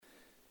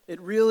It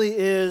really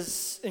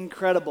is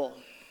incredible.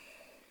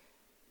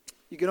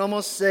 You could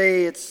almost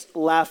say it's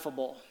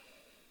laughable.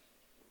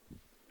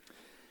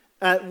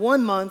 At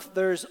 1 month,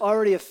 there's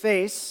already a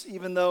face,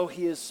 even though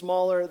he is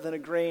smaller than a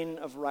grain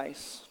of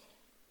rice.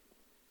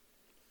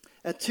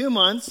 At 2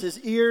 months, his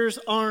ears,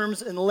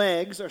 arms, and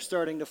legs are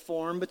starting to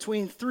form.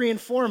 Between 3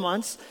 and 4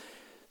 months,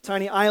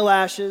 tiny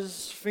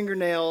eyelashes,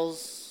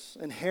 fingernails,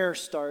 and hair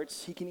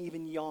starts. He can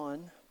even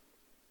yawn.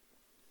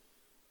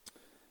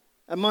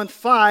 At month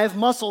 5,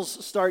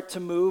 muscles start to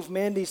move.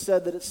 Mandy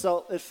said that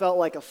it felt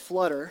like a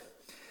flutter.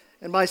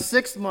 And by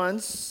 6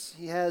 months,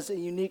 he has a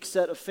unique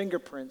set of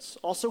fingerprints,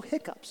 also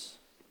hiccups.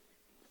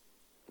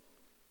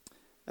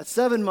 At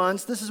 7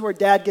 months, this is where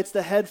Dad gets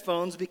the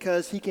headphones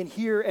because he can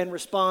hear and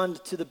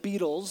respond to the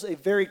Beatles, a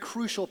very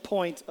crucial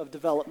point of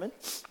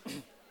development.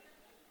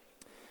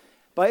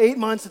 By 8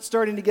 months, it's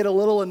starting to get a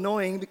little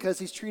annoying because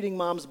he's treating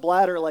Mom's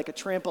bladder like a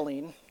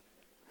trampoline.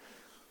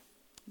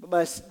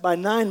 But by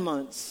 9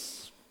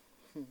 months,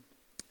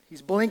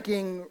 he's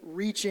blinking,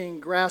 reaching,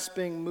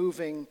 grasping,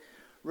 moving,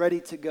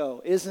 ready to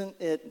go. Isn't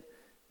it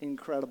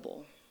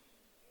incredible?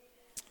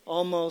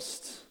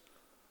 Almost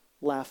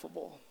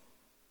laughable.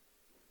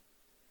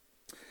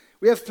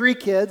 We have 3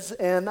 kids,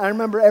 and I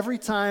remember every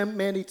time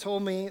Mandy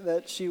told me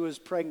that she was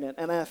pregnant.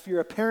 And if you're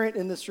a parent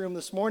in this room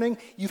this morning,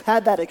 you've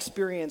had that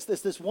experience,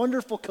 this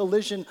wonderful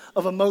collision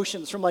of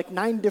emotions from like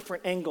 9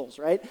 different angles,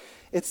 right?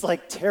 It's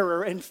like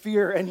terror and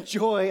fear and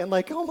joy and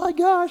like, oh my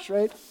gosh,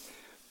 right?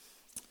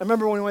 I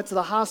remember when we went to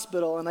the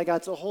hospital and I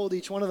got to hold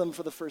each one of them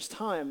for the first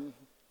time.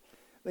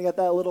 They got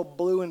that little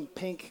blue and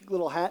pink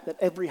little hat that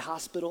every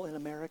hospital in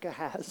America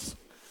has.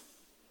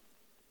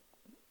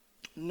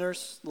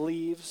 Nurse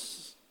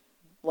leaves.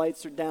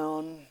 Lights are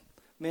down,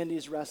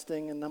 Mandy's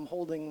resting, and I'm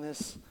holding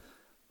this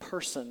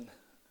person.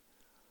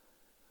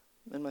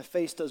 And my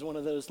face does one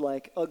of those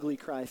like ugly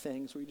cry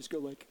things where you just go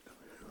like,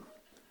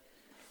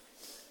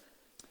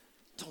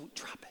 don't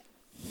drop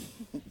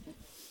it.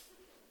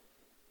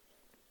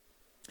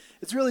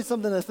 It's really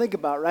something to think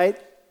about, right?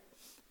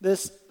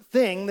 This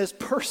thing, this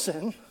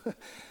person,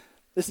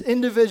 this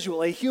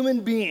individual, a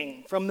human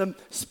being from the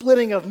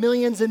splitting of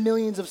millions and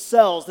millions of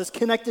cells, this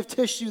connective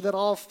tissue that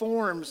all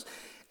forms.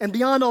 And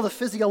beyond all the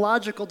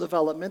physiological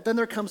development, then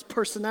there comes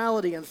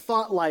personality and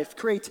thought life,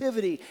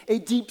 creativity, a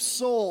deep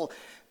soul.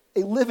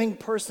 A living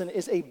person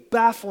is a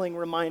baffling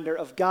reminder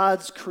of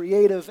God's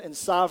creative and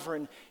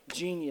sovereign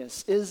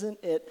genius. Isn't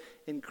it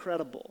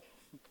incredible?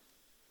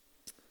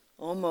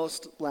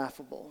 Almost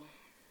laughable.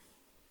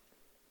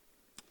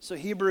 So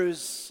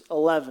Hebrews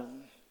 11.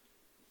 I'm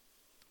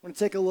going to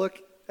take a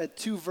look at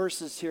 2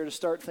 verses here to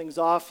start things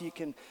off. You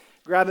can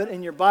grab it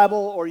in your Bible,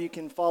 or you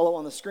can follow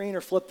on the screen or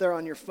flip there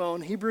on your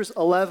phone. Hebrews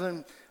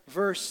 11,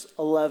 verse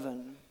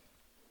 11.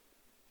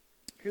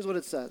 Here's what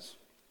it says.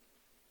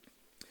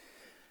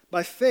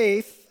 By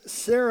faith,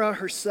 Sarah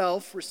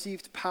herself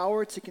received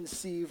power to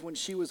conceive when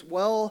she was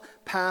well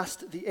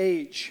past the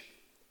age,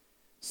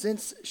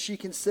 since she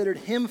considered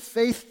him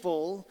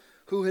faithful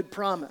who had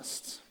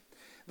promised.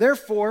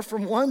 Therefore,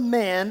 from one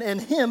man,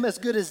 and him as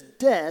good as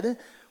dead,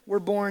 were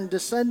born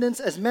descendants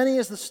as many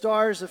as the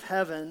stars of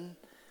heaven,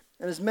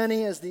 and as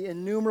many as the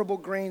innumerable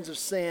grains of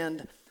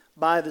sand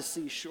by the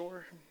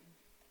seashore.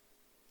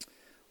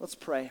 Let's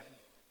pray.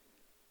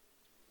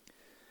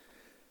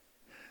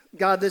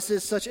 God, this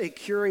is such a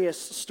curious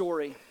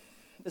story.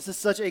 This is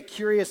such a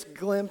curious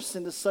glimpse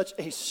into such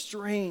a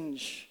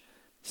strange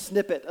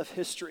snippet of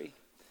history.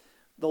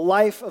 The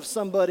life of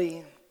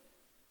somebody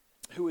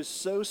who is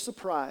so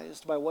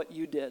surprised by what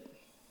you did.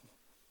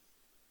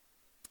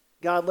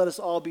 God, let us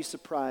all be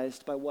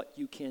surprised by what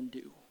you can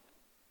do.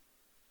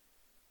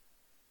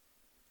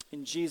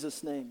 In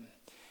Jesus' name,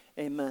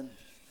 amen.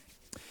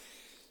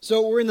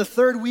 So we're in the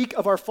 3rd week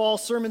of our fall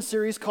sermon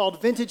series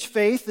called Vintage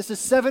Faith. This is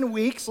 7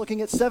 weeks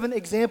looking at 7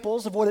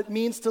 examples of what it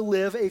means to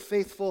live a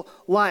faithful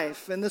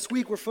life. And this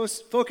week we're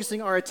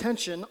focusing our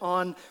attention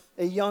on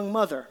a young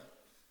mother.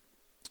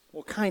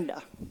 Well,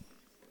 kinda.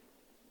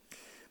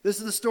 This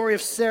is the story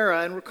of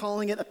Sarah, and we're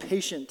calling it a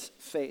patient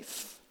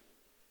faith.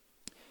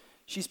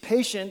 She's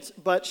patient,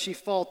 but she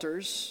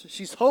falters.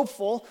 She's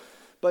hopeful,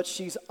 but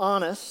she's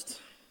honest.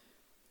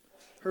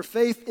 Her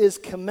faith is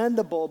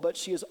commendable, but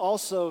she is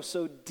also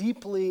so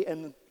deeply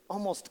and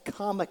almost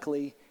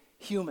comically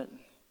human.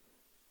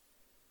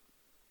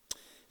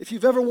 If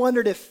you've ever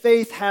wondered if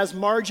faith has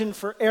margin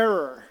for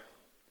error,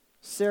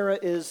 Sarah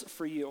is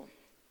for you.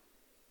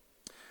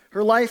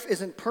 Her life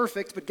isn't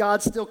perfect, but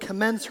God still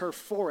commends her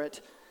for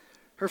it.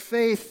 Her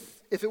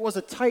faith, if it was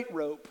a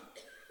tightrope,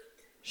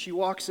 she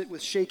walks it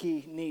with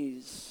shaky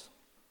knees.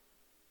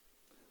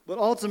 But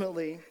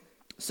ultimately,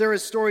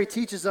 Sarah's story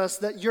teaches us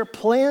that your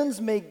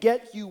plans may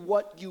get you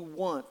what you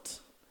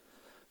want,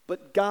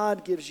 but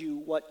God gives you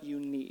what you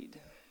need.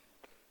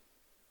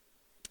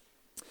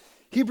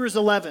 Hebrews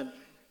 11,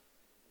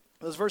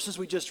 those verses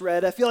we just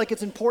read, I feel like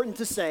it's important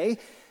to say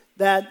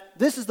that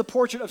this is the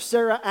portrait of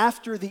Sarah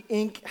after the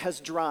ink has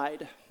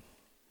dried.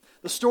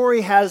 The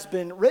story has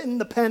been written,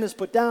 the pen is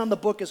put down, the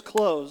book is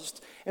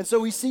closed. And so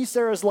we see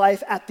Sarah's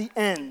life at the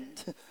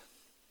end.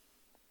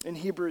 in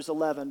Hebrews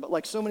 11. But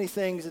like so many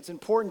things, it's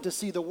important to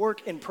see the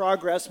work in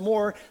progress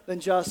more than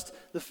just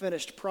the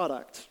finished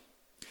product.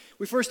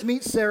 We first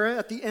meet Sarah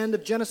at the end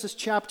of Genesis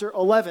chapter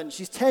 11.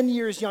 She's 10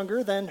 years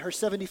younger than her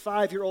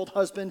 75-year-old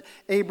husband,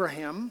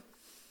 Abraham,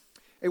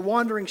 a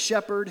wandering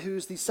shepherd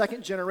who's the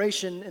second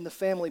generation in the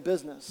family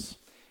business.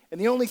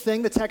 And the only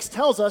thing the text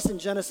tells us in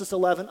Genesis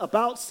 11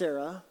 about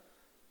Sarah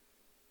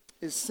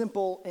is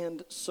simple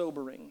and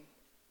sobering.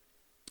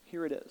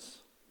 Here it is.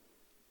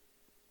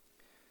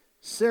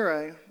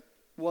 Sarah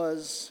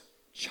was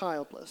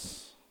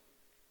childless.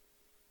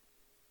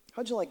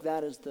 How'd you like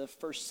that as the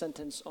first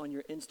sentence on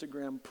your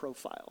Instagram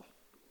profile?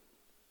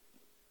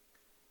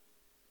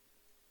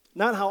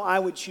 Not how I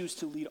would choose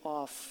to lead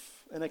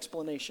off an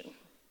explanation,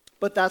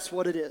 but that's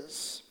what it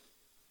is.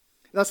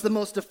 That's the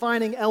most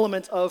defining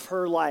element of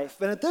her life.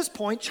 And at this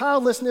point,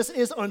 childlessness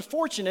is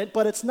unfortunate,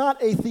 but it's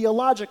not a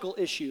theological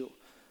issue.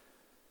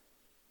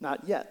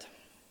 Not yet.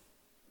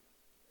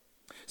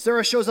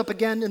 Sarah shows up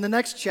again in the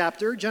next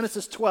chapter,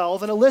 Genesis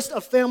 12, and a list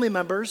of family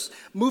members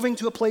moving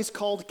to a place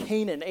called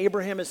Canaan.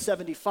 Abraham is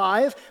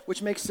 75,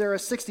 which makes Sarah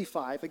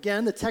 65.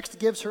 Again, the text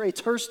gives her a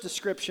terse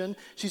description.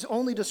 She's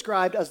only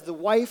described as the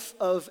wife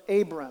of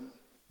Abram.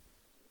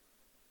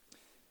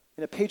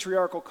 In a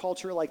patriarchal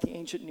culture like the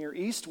ancient Near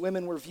East,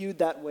 women were viewed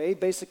that way,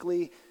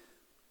 basically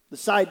the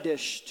side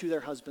dish to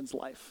their husband's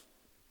life.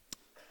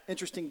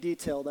 Interesting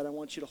detail that I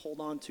want you to hold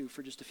on to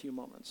for just a few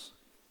moments.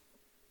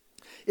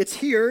 It's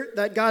here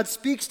that God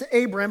speaks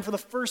to Abram for the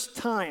first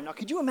time. Now,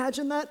 could you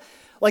imagine that?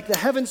 Like the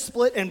heavens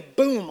split and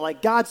boom,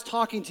 like God's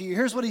talking to you.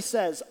 Here's what he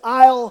says: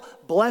 I'll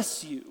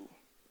bless you.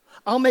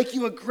 I'll make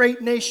you a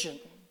great nation.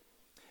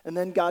 And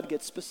then God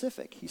gets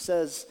specific. He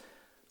says,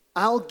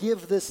 I'll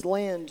give this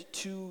land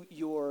to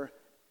your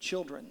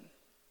children.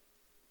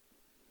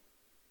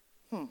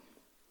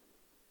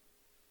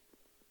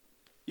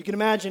 You can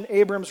imagine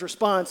Abram's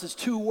response is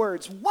two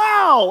words: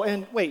 wow,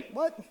 and wait,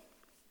 what?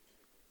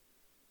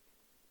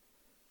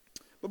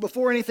 But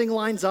before anything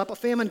lines up, a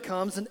famine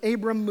comes and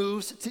Abram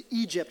moves to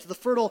Egypt. The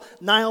fertile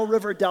Nile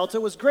River Delta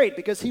was great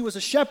because he was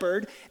a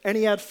shepherd and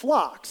he had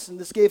flocks. And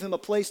this gave him a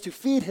place to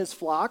feed his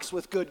flocks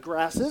with good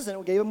grasses, and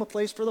it gave him a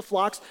place for the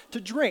flocks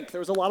to drink. There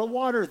was a lot of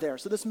water there,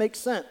 so this makes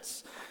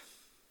sense.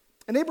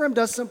 And Abram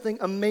does something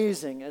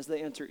amazing as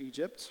they enter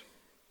Egypt.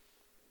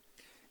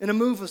 In a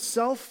move of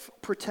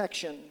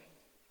self-protection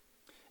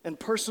and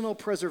personal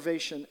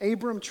preservation,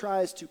 Abram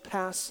tries to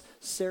pass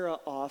Sarah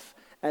off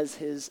as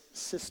his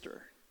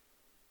sister.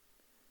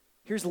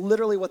 Here's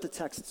literally what the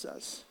text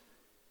says.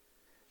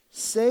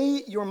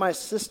 Say you're my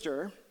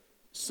sister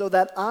so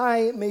that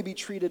I may be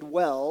treated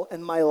well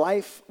and my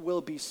life will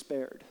be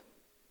spared.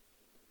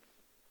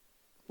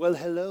 Well,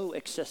 hello,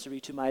 accessory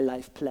to my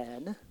life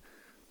plan.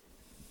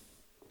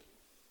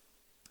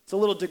 It's a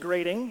little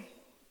degrading,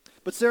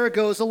 but Sarah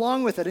goes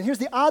along with it. And here's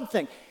the odd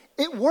thing.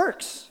 It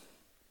works.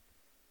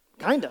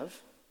 Kind of.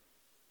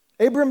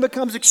 Abram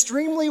becomes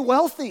extremely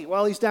wealthy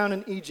while he's down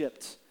in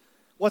Egypt.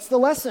 What's the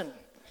lesson?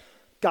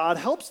 God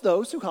helps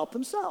those who help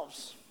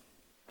themselves,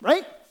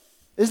 right?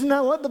 Isn't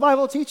that what the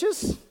Bible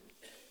teaches?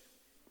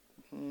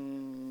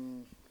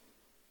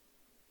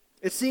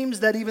 It seems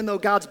that even though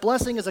God's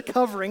blessing is a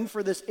covering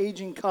for this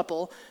aging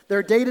couple,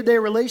 their day-to-day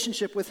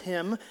relationship with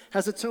him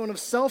has a tone of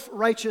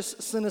self-righteous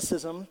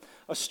cynicism,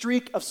 a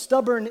streak of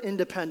stubborn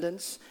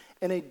independence,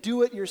 and a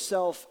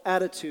do-it-yourself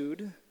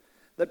attitude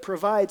that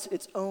provides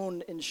its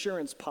own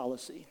insurance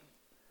policy.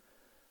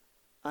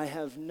 I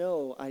have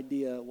no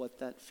idea what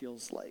that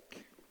feels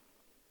like.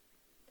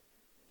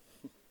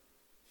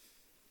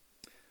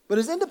 But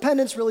is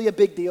independence really a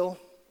big deal?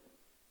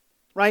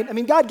 Right? I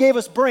mean, God gave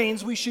us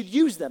brains. We should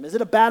use them. Is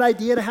it a bad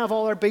idea to have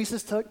all our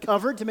bases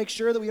covered to make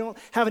sure that we don't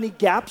have any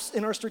gaps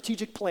in our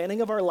strategic planning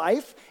of our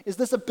life? Is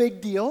this a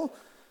big deal?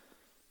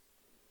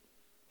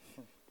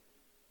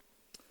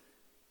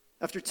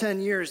 After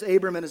 10 years,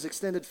 Abram and his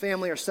extended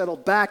family are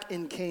settled back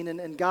in Canaan,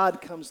 and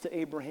God comes to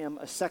Abraham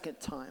a second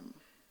time.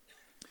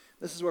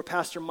 This is where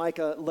Pastor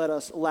Micah led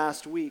us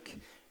last week.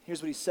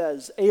 Here's what he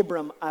says: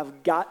 Abram,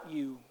 I've got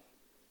you.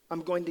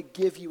 I'm going to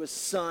give you a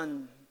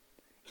son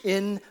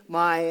in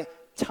my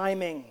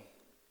timing.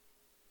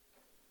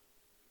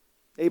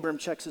 Abram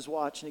checks his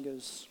watch and he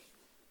goes,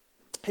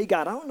 hey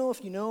God, I don't know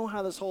if you know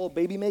how this whole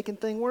baby making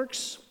thing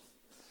works,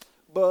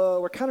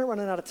 but we're kind of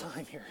running out of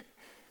time here.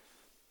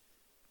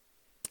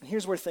 And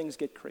here's where things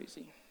get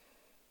crazy.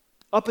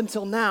 Up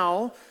until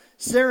now,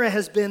 Sarah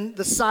has been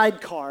the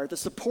sidecar, the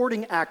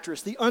supporting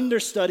actress, the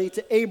understudy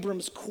to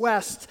Abram's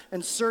quest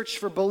and search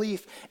for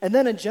belief. And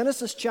then in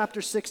Genesis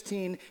chapter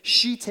 16,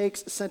 she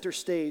takes center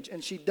stage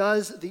and she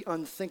does the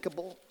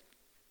unthinkable.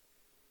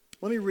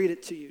 Let me read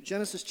it to you.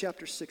 Genesis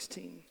chapter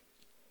 16.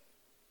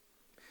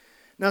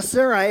 Now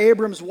Sarai,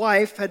 Abram's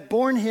wife, had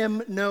borne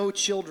him no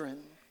children.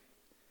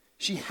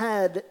 She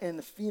had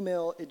a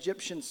female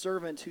Egyptian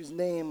servant whose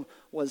name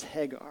was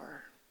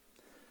Hagar.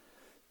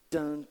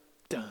 Dun,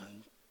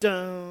 dun,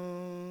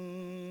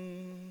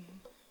 dun.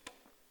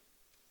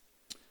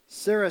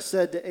 Sarah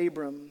said to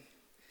Abram,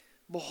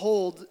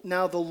 Behold,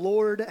 now the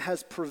Lord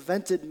has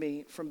prevented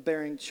me from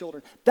bearing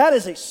children. That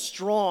is a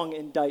strong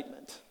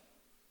indictment.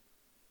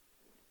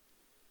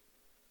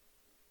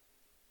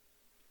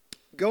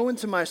 Go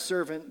into my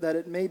servant, that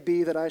it may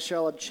be that I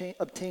shall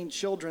obtain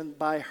children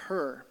by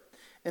her.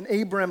 And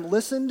Abram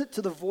listened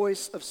to the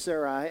voice of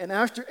Sarai. And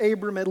after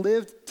Abram had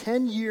lived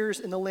 10 years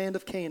in the land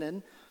of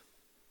Canaan,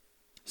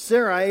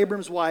 Sarai,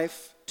 Abram's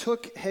wife,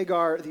 took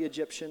Hagar the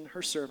Egyptian,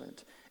 her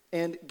servant,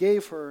 and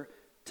gave her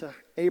to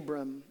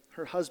Abram,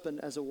 her husband,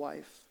 as a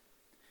wife.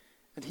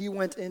 And he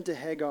went into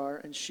Hagar,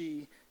 and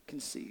she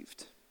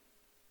conceived.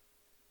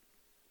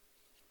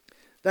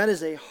 That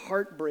is a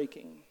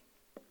heartbreaking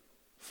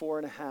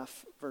 4.5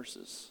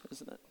 verses,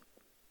 isn't it?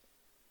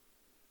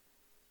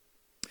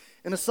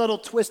 In a subtle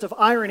twist of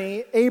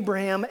irony,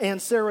 Abraham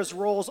and Sarah's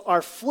roles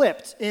are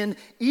flipped. In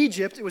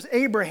Egypt, it was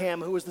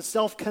Abraham who was the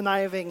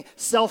self-conniving,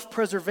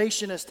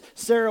 self-preservationist.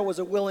 Sarah was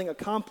a willing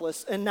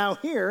accomplice. And now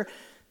here,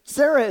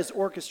 Sarah is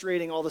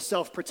orchestrating all the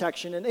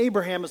self-protection, and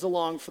Abraham is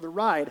along for the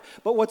ride.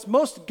 But what's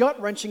most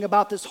gut-wrenching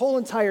about this whole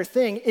entire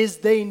thing is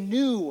they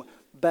knew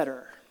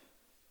better.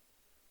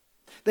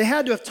 They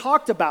had to have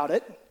talked about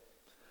it.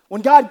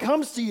 When God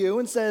comes to you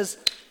and says,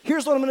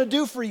 here's what I'm going to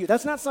do for you,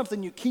 that's not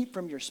something you keep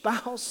from your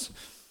spouse.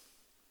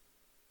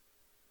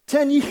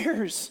 10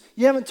 years,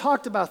 you haven't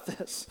talked about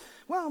this.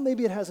 Well,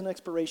 maybe it has an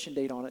expiration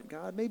date on it,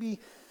 God. Maybe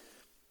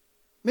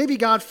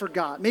God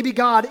forgot. Maybe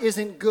God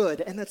isn't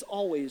good. And that's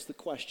always the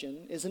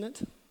question, isn't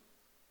it?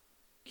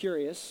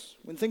 Curious.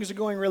 When things are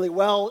going really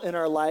well in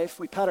our life,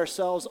 we pat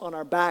ourselves on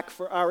our back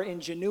for our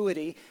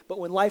ingenuity. But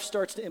when life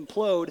starts to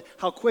implode,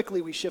 how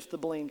quickly we shift the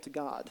blame to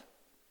God.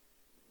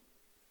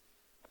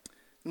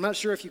 I'm not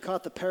sure if you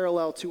caught the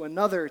parallel to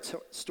another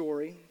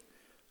story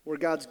where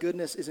God's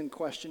goodness is in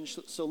question,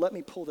 so let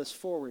me pull this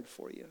forward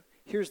for you.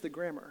 Here's the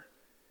grammar.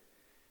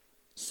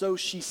 So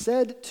she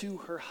said to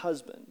her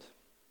husband,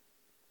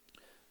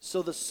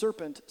 so the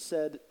serpent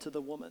said to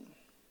the woman,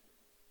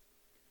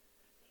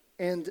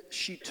 and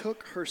she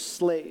took her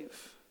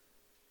slave,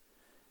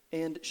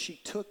 and she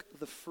took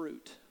the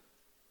fruit,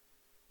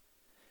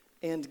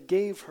 and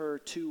gave her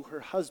to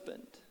her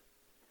husband,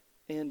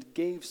 and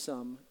gave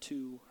some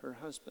to her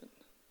husband.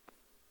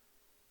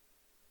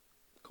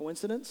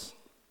 Coincidence?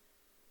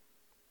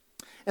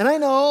 And I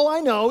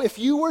know, if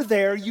you were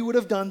there, you would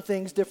have done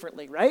things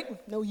differently,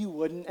 right? No, you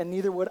wouldn't, and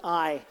neither would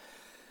I.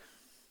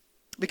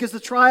 Because the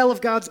trial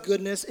of God's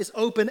goodness is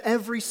open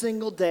every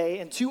single day,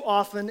 and too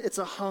often it's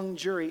a hung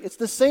jury. It's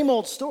the same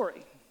old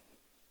story.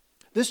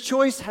 This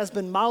choice has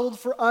been modeled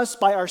for us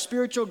by our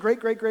spiritual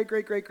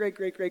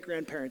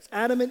great-great-great-great-great-great-great-great-grandparents,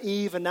 Adam and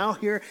Eve, and now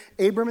here,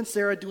 Abram and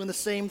Sarah doing the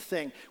same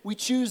thing. We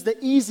choose the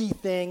easy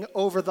thing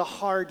over the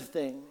hard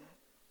thing.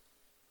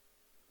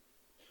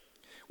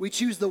 We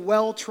choose the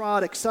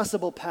well-trod,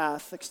 accessible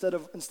path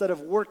instead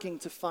of working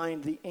to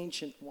find the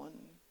ancient one.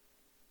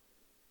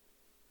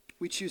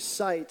 We choose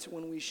sight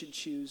when we should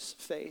choose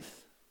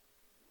faith.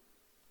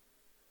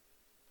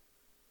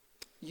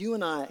 You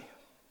and I,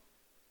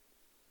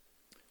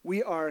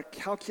 we are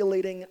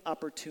calculating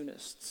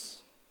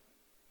opportunists,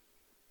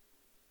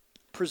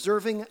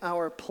 preserving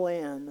our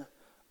plan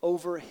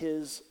over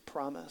his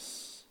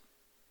promise.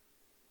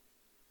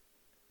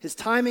 His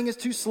timing is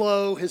too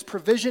slow, his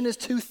provision is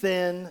too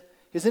thin,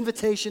 his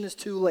invitation is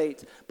too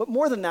late. But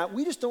more than that,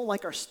 we just don't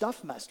like our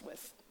stuff messed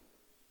with.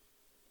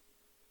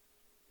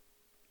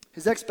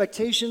 His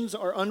expectations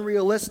are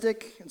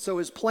unrealistic, and so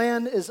his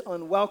plan is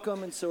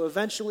unwelcome, and so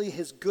eventually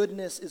his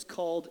goodness is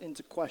called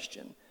into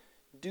question.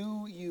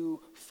 Do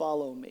you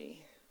follow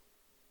me?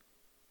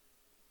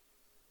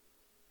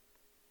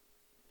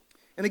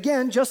 And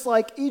again, just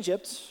like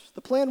Egypt,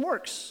 the plan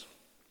works.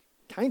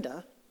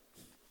 Kinda.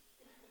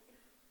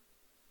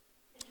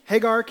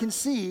 Hagar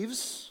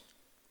conceives,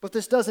 but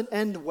this doesn't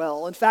end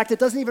well. In fact, it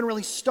doesn't even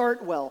really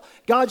start well.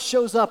 God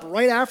shows up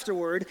right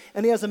afterward,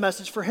 and he has a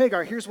message for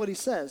Hagar. Here's what he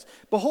says.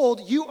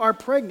 Behold, you are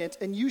pregnant,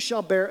 and you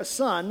shall bear a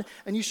son,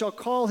 and you shall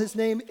call his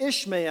name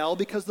Ishmael,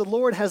 because the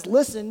Lord has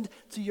listened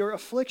to your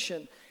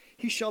affliction.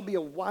 He shall be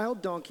a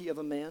wild donkey of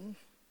a man,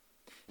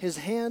 his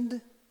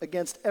hand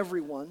against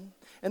everyone,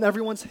 and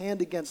everyone's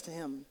hand against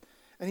him.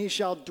 And he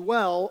shall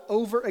dwell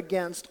over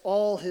against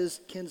all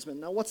his kinsmen.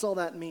 Now, what's all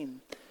that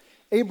mean?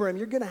 Abram,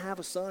 you're going to have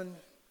a son.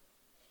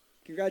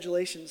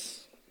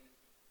 Congratulations,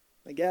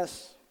 I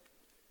guess.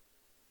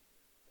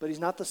 But he's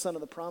not the son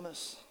of the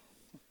promise.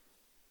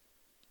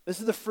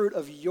 This is the fruit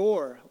of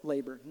your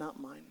labor, not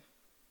mine.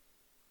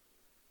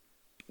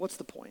 What's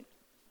the point?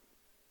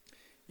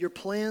 Your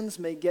plans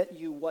may get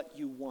you what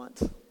you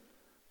want,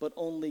 but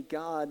only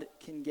God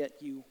can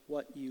get you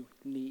what you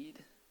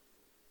need.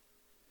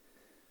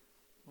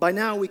 By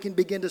now, we can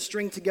begin to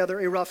string together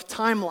a rough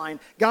timeline.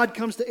 God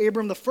comes to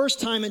Abram the first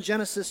time in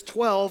Genesis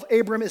 12.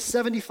 Abram is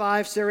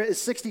 75, Sarah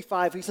is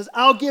 65. He says,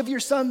 I'll give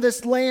your son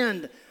this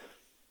land.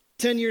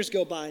 10 years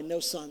go by, no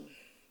son,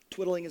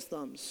 twiddling his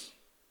thumbs.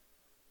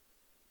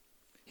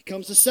 He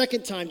comes the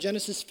second time,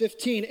 Genesis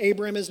 15.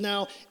 Abram is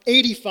now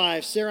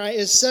 85, Sarai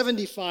is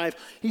 75.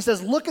 He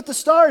says, look at the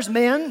stars,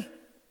 man.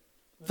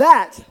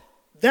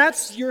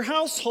 That's your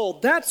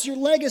household. That's your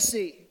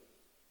legacy.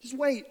 Just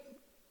wait.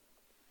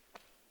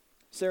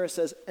 Sarah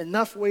says,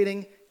 enough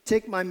waiting.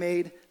 Take my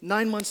maid.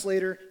 9 months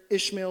later,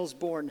 Ishmael's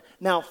born.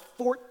 Now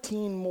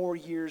 14 more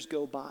years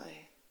go by.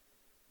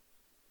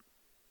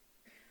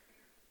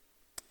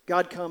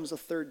 God comes a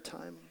third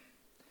time.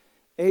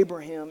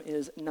 Abraham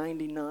is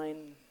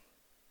 99.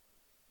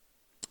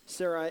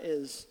 Sarah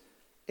is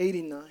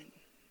 89.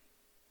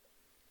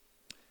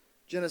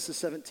 Genesis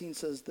 17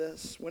 says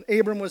this, when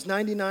Abram was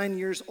 99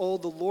 years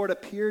old, the Lord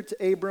appeared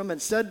to Abram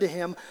and said to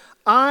him,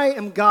 I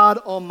am God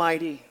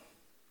Almighty.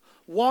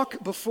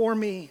 Walk before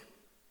me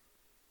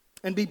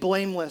and be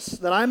blameless,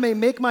 that I may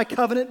make my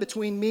covenant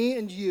between me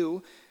and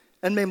you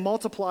and may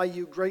multiply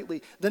you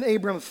greatly. Then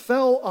Abram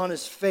fell on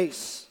his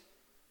face,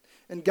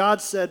 and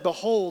God said,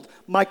 behold,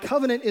 my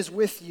covenant is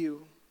with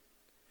you,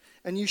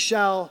 and you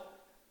shall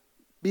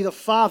be the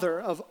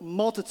father of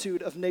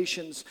multitude of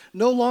nations.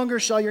 No longer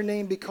shall your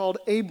name be called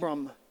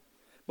Abram,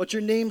 but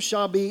your name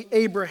shall be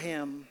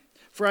Abraham.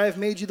 For I have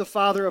made you the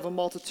father of a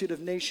multitude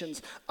of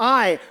nations.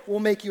 I will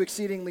make you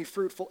exceedingly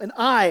fruitful, and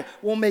I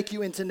will make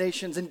you into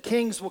nations, and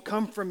kings will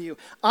come from you.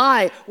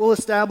 I will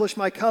establish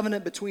my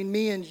covenant between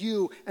me and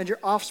you and your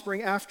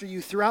offspring after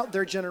you throughout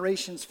their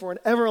generations for an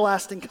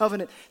everlasting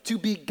covenant to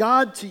be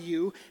God to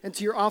you and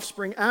to your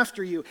offspring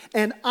after you.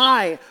 And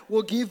I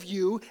will give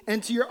you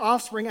and to your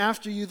offspring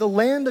after you the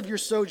land of your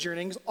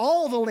sojournings,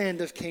 all the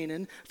land of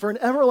Canaan, for an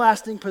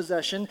everlasting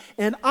possession,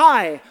 and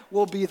I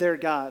will be their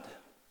God.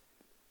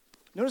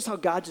 Notice how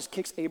God just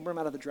kicks Abram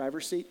out of the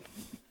driver's seat?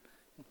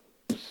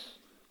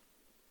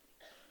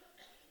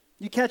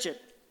 You catch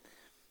it.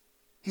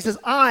 He says,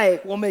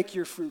 I will make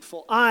you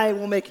fruitful. I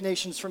will make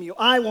nations from you.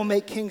 I will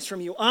make kings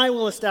from you. I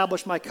will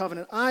establish my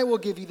covenant. I will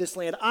give you this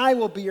land. I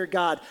will be your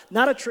God.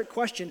 Not a trick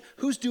question.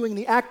 Who's doing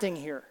the acting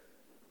here?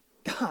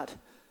 God.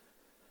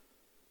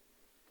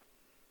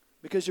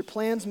 Because your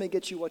plans may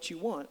get you what you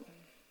want,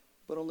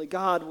 but only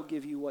God will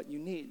give you what you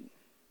need.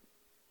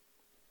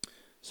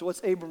 So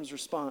what's Abram's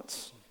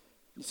response?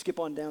 You skip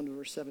on down to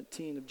verse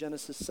 17 of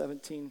Genesis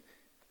 17.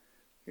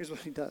 Here's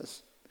what he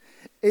does.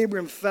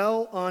 Abram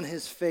fell on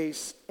his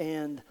face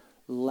and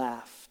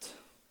laughed.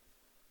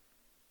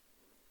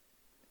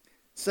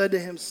 Said to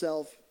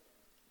himself,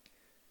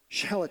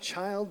 shall a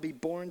child be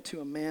born to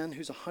a man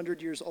who's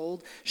 100 years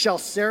old? Shall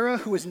Sarah,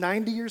 who is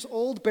 90 years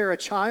old, bear a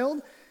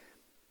child?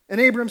 And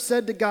Abram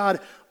said to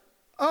God,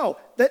 oh,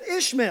 that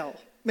Ishmael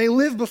may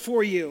live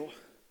before you.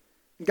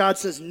 And God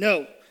says,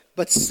 no.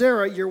 But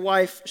Sarah, your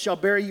wife, shall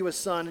bear you a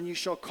son, and you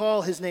shall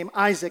call his name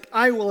Isaac.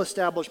 I will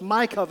establish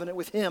my covenant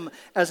with him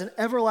as an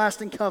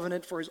everlasting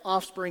covenant for his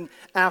offspring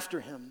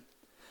after him.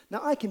 Now,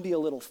 I can be a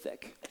little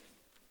thick.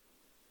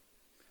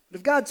 But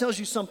if God tells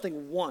you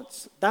something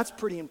once, that's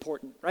pretty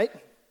important, right?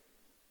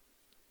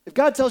 If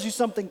God tells you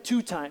something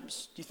 2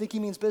 times, do you think he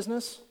means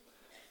business?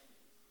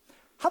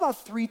 How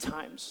about 3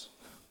 times?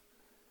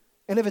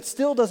 And if it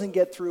still doesn't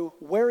get through,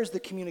 where is the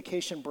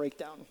communication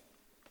breakdown?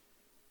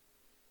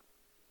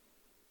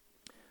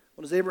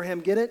 Well, does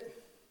Abraham get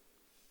it?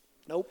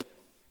 Nope.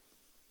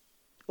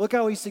 Look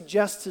how he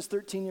suggests his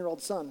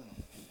 13-year-old son.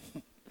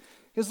 He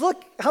goes,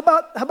 look, how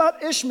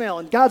about Ishmael?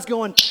 And God's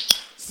going,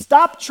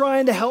 stop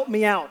trying to help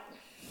me out.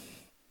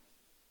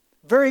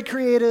 Very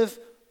creative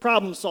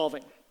problem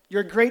solving.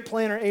 You're a great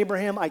planner,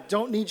 Abraham. I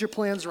don't need your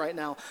plans right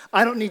now.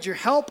 I don't need your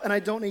help, and I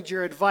don't need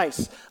your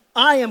advice.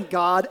 I am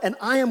God, and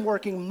I am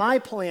working my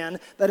plan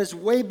that is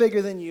way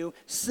bigger than you.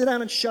 Sit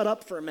down and shut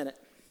up for a minute.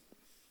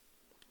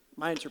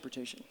 My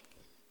interpretation.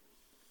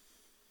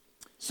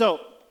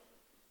 So,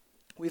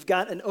 we've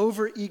got an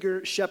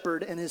overeager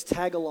shepherd and his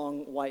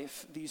tag-along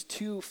wife. These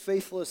 2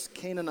 faithless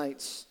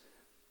Canaanites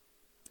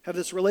have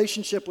this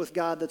relationship with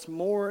God that's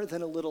more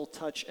than a little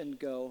touch and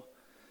go.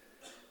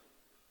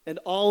 And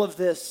all of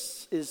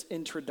this is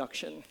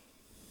introduction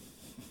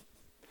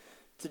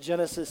to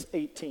Genesis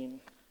 18.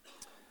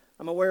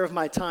 I'm aware of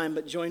my time,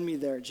 but join me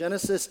there.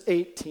 Genesis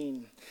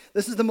 18.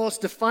 This is the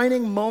most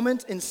defining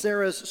moment in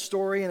Sarah's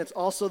story, and it's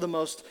also the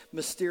most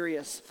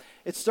mysterious.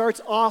 It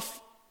starts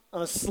off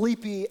on a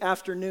sleepy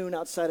afternoon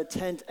outside a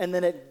tent, and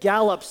then it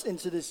gallops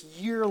into this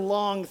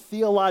year-long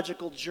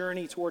theological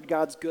journey toward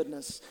God's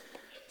goodness.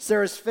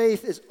 Sarah's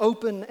faith is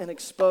open and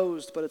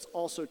exposed, but it's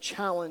also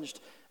challenged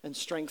and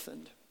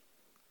strengthened.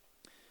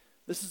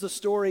 This is a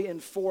story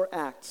in 4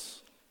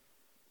 acts,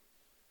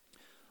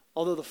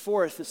 although the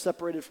 4th is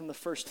separated from the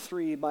first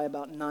 3 by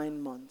about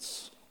 9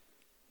 months.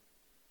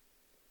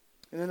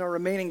 And in our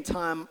remaining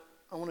time,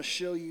 I want to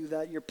show you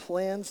that your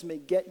plans may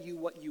get you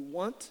what you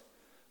want,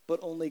 but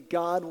only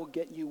God will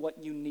get you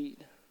what you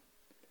need.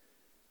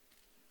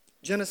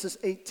 Genesis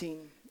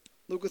 18.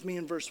 Look with me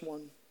in verse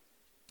 1.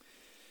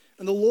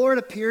 And the Lord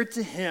appeared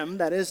to him,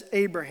 that is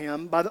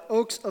Abraham, by the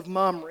oaks of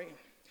Mamre,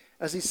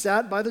 as he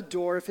sat by the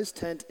door of his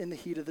tent in the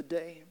heat of the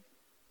day.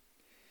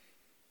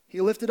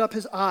 He lifted up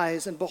his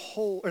eyes and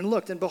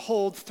looked, and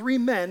behold, 3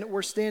 men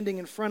were standing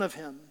in front of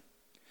him.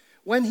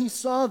 When he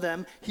saw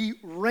them, he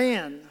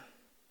ran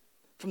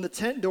from the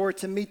tent door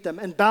to meet them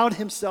and bowed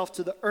himself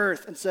to the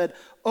earth and said,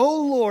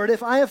 O Lord,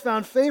 if I have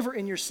found favor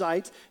in your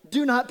sight,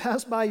 do not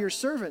pass by your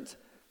servant.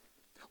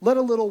 Let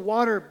a little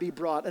water be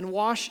brought, and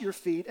wash your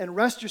feet, and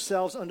rest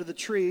yourselves under the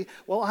tree,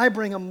 while I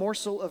bring a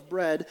morsel of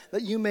bread,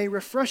 that you may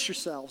refresh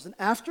yourselves. And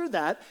after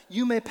that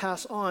you may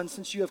pass on,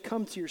 since you have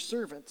come to your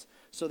servant.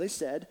 So they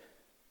said,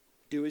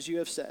 do as you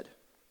have said.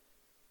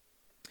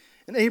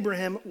 And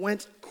Abraham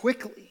went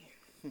quickly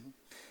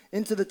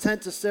into the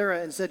tent to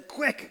Sarah and said,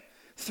 quick,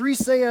 3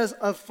 seahs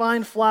of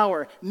fine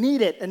flour,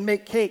 knead it and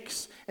make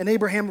cakes. And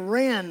Abraham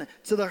ran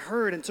to the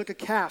herd and took a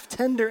calf,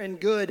 tender and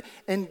good,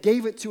 and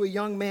gave it to a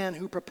young man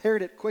who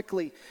prepared it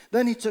quickly.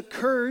 Then he took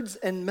curds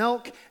and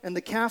milk and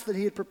the calf that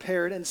he had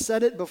prepared and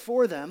set it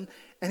before them,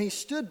 and he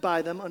stood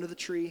by them under the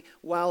tree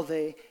while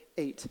they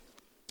ate.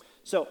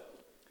 So, a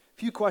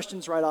few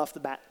questions right off the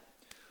bat.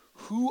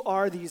 Who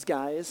are these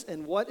guys,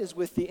 and what is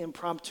with the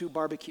impromptu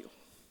barbecue?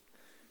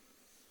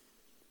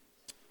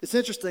 It's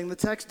interesting, the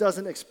text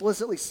doesn't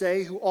explicitly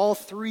say who all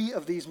 3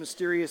 of these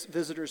mysterious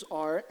visitors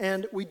are,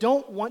 and we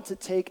don't want to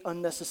take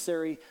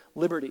unnecessary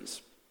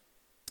liberties.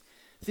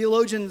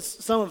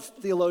 Some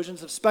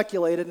theologians have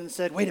speculated and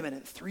said, wait a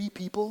minute, 3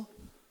 people?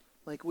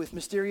 Like with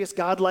mysterious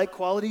godlike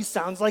qualities,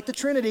 sounds like the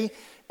Trinity.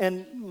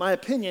 And my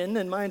opinion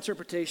and my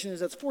interpretation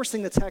is that's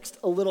forcing the text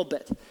a little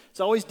bit.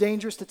 It's always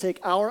dangerous to take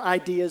our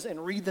ideas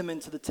and read them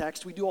into the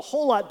text. We do a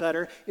whole lot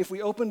better if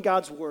we open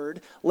God's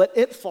word, let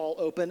it fall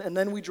open, and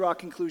then we draw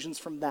conclusions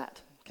from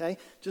that. Okay?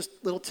 Just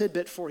a little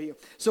tidbit for you.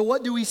 So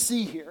what do we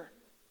see here?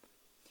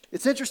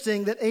 It's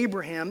interesting that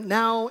Abraham,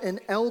 now an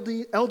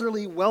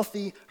elderly,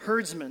 wealthy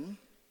herdsman,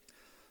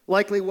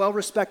 likely well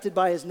respected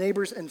by his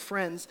neighbors and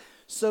friends,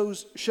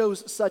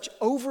 shows such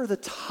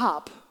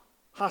over-the-top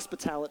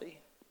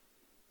hospitality.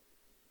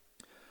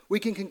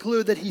 We can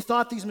conclude that he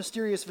thought these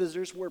mysterious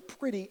visitors were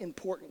pretty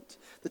important.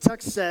 The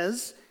text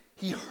says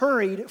he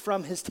hurried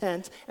from his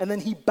tent and then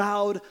he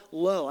bowed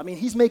low. I mean,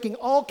 he's making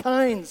all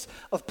kinds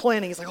of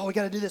planning. He's like, oh, we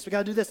got to do this,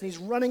 and he's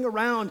running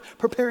around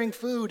preparing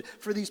food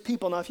for these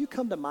people. Now, if you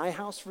come to my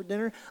house for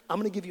dinner, I'm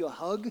going to give you a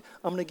hug,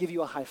 I'm going to give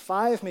you a high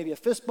five, maybe a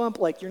fist bump.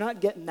 Like, you're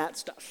not getting that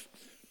stuff.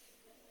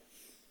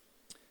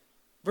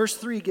 Verse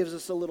 3 gives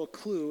us a little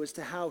clue as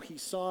to how he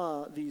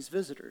saw these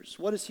visitors.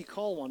 What does he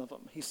call one of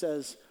them? He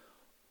says,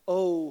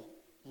 "O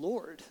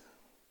Lord."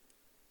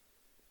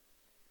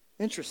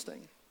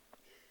 Interesting.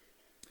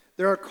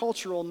 There are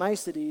cultural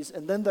niceties,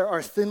 and then there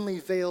are thinly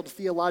veiled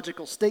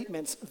theological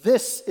statements.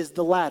 This is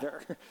the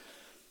latter.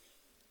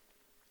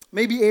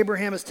 Maybe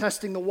Abraham is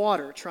testing the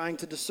water, trying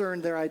to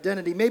discern their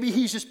identity. Maybe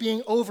he's just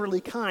being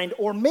overly kind,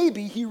 or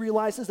maybe he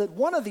realizes that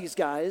one of these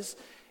guys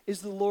is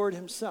the Lord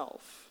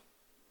himself.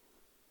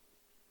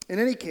 In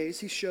any case,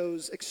 he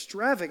shows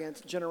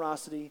extravagant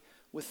generosity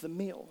with the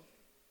meal.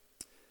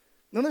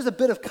 Now there's a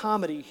bit of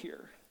comedy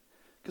here,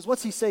 because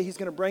what's he say he's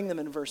going to bring them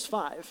in verse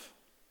 5?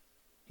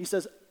 He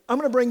says, I'm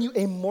going to bring you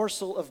a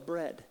morsel of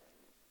bread.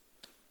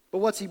 But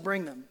what's he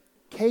bring them?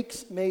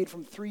 Cakes made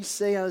from 3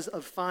 seahs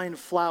of fine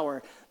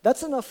flour.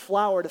 That's enough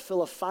flour to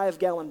fill a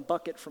 5-gallon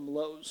bucket from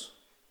Lowe's.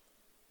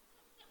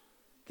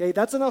 Okay,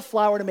 that's enough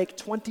flour to make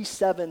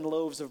 27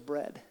 loaves of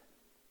bread.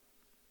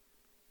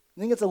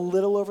 You think it's a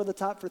little over the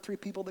top for 3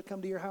 people that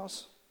come to your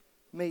house?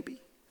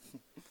 Maybe.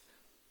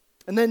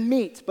 And then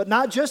meat, but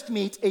not just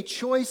meat, a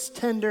choice,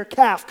 tender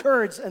calf,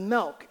 curds, and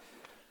milk.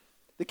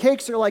 The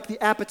cakes are like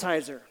the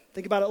appetizer.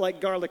 Think about it like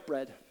garlic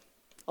bread.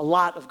 A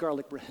lot of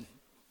garlic bread.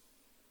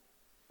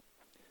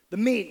 The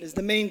meat is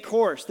the main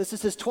course. This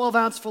is his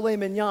 12-ounce filet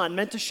mignon,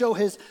 meant to show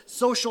his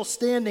social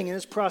standing and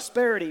his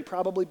prosperity,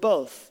 probably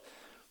both.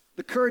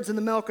 The curds and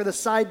the milk are the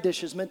side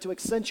dishes, meant to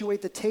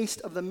accentuate the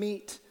taste of the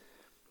meat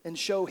and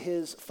show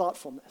his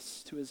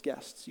thoughtfulness to his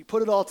guests. You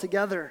put it all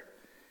together,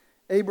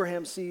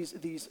 Abraham sees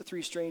these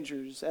 3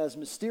 strangers as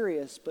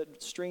mysterious,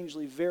 but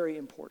strangely very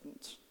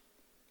important.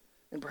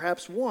 And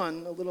perhaps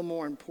one a little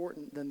more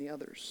important than the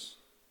others.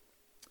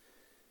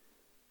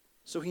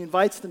 So he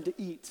invites them to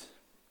eat.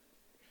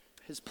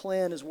 His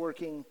plan is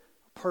working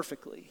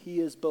perfectly. He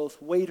is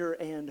both waiter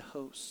and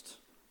host.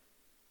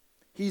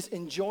 He's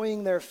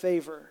enjoying their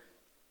favor,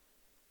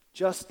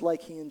 just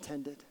like he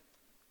intended.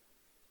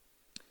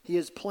 He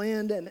has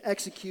planned and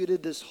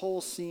executed this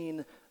whole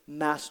scene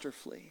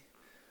masterfully.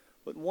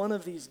 But one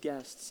of these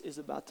guests is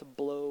about to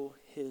blow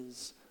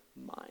his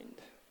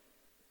mind.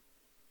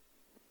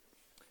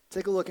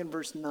 Take a look in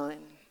verse 9.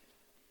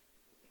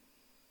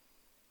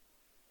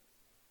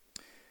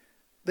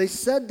 They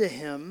said to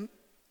him,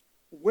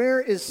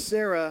 "Where is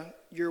Sarah,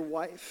 your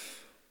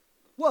wife?"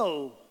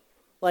 Whoa,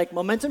 like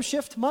momentum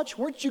shift much?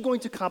 Weren't you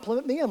going to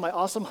compliment me on my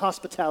awesome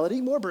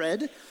hospitality? More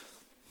bread.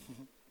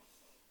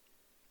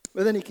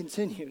 But then he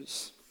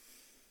continues.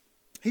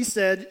 He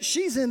said,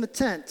 "She's in the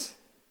tent."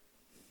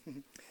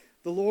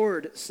 The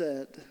Lord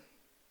said,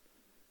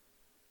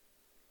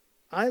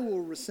 I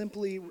will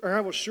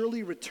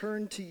surely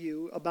return to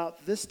you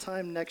about this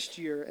time next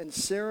year, and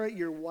Sarah,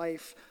 your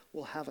wife,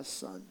 will have a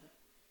son."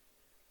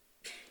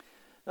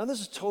 Now, this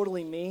is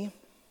totally me.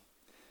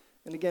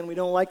 And again, we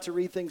don't like to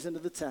read things into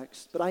the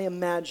text, but I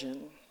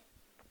imagine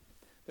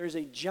there's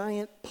a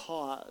giant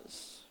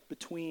pause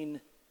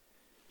between,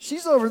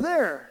 "She's over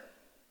there,"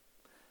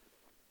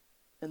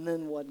 and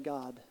then what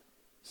God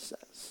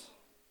says.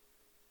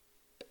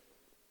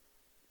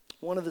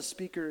 one of the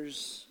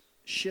speakers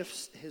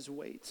shifts his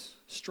weight,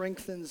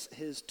 strengthens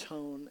his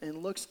tone,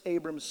 and looks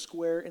Abram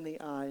square in the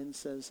eye and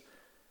says,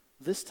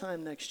 "This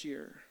time next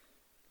year,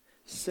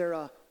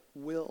 Sarah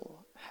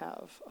will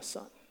have a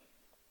son."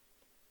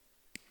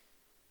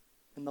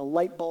 And the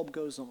light bulb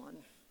goes on.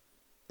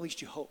 At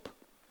least you hope.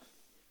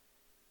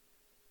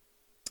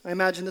 I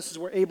imagine this is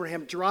where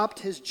Abraham dropped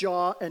his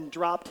jaw and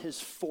dropped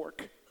his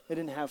fork. They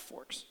didn't have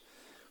forks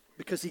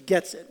because he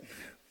gets it.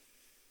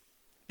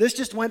 This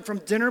just went from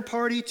dinner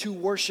party to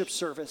worship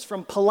service,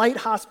 from polite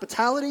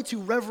hospitality to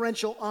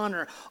reverential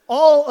honor.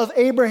 All of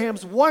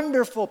Abraham's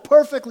wonderful,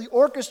 perfectly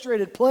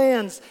orchestrated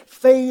plans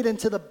fade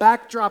into the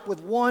backdrop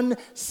with one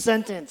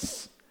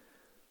sentence.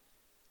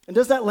 And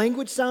does that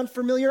language sound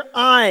familiar?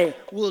 I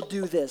will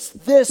do this.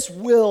 This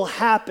will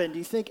happen. Do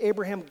you think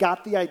Abraham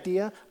got the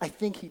idea? I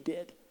think he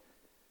did.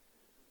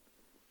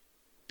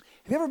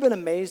 Have you ever been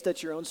amazed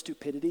at your own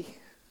stupidity?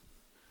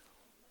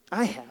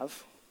 I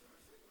have.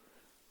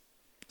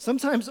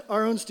 Sometimes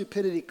our own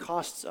stupidity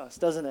costs us,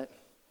 doesn't it?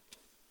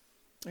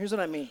 Here's what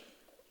I mean.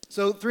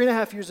 So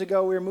 3.5 years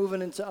ago, we were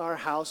moving into our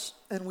house,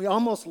 and we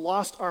almost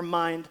lost our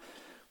mind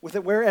with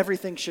it where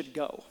everything should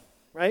go,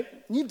 right?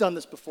 And you've done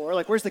this before.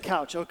 Like, where's the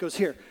couch? Oh, it goes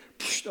here.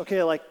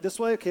 Okay, like this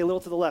way? Okay, a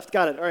little to the left.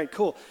 Got it. All right,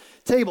 cool.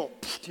 Table.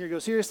 Here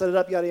goes here. Set it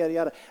up, yada, yada,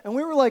 yada. And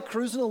we were like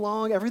cruising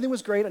along. Everything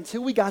was great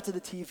until we got to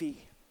the TV.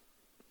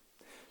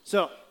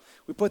 So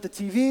we put the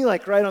TV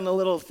like right on the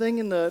little thing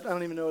in the, I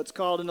don't even know what it's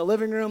called, in the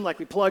living room. Like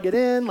we plug it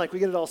in, like we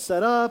get it all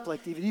set up,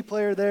 like DVD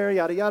player there,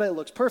 yada, yada. It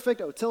looks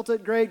perfect. Oh, tilt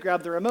it, great.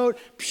 Grab the remote.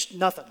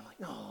 Nothing. I'm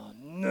like, oh,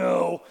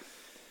 no.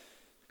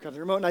 Grab the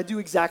remote, and I do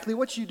exactly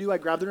what you do. I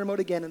grab the remote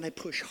again, and I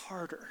push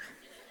harder.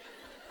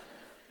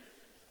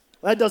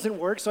 That doesn't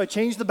work, so I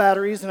change the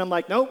batteries, and I'm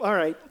like, nope, all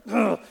right.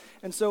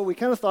 And so we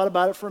kind of thought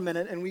about it for a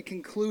minute, and we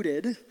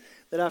concluded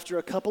that after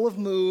a couple of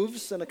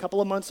moves and a couple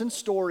of months in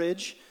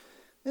storage,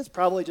 it's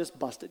probably just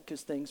busted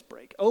because things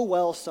break. Oh,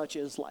 well, such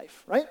is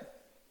life, right?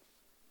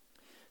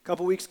 A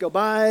couple weeks go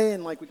by,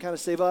 and like we kind of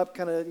save up,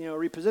 kind of,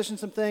 reposition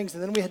some things,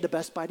 and then we head to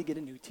Best Buy to get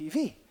a new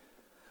TV.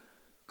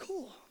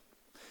 Cool.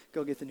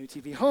 Go get the new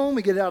TV home,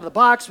 we get it out of the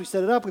box, we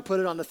set it up, we put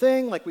it on the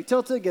thing, like we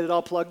tilt it, get it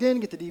all plugged in,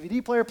 get the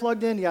DVD player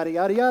plugged in, yada,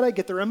 yada, yada,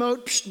 get the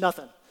remote,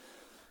 nothing.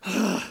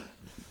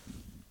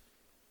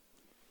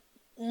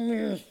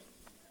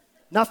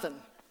 Nothing.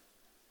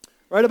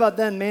 Right about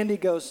then, Mandy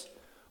goes,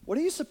 "What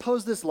do you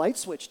suppose this light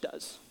switch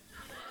does?"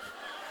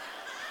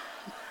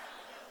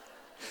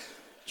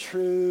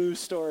 True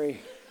story.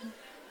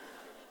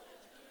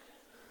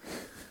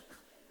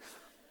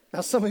 Now,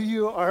 some of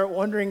you are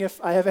wondering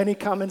if I have any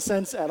common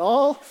sense at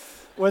all.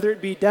 Whether it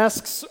be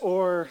desks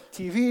or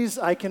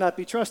TVs, I cannot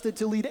be trusted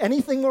to lead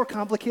anything more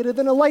complicated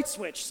than a light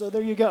switch. So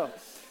there you go.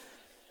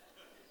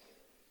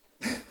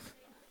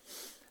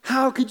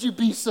 How could you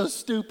be so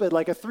stupid?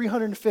 Like a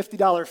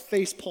 $350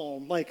 face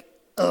palm. Like,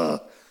 I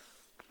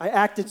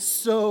acted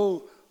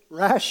so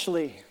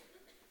rashly.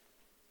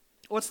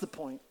 What's the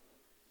point?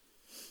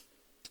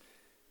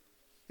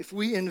 If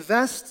we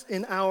invest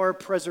in our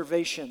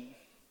preservation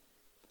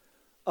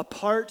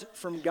apart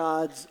from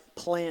God's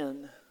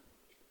plan,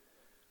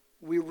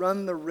 we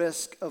run the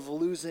risk of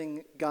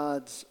losing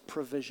God's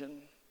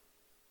provision.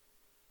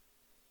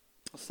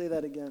 I'll say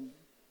that again.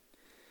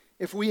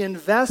 If we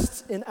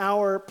invest in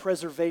our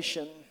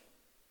preservation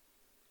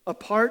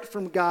apart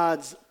from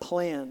God's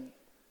plan,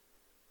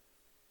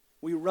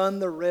 we run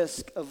the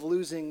risk of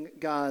losing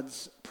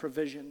God's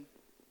provision.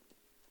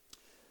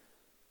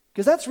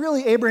 Because that's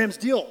really Abraham's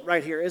deal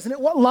right here, isn't it?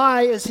 What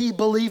lie is he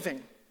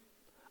believing?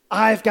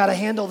 I've got to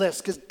handle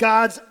this because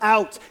God's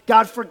out.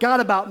 God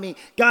forgot about me.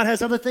 God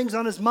has other things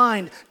on his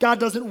mind. God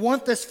doesn't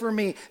want this for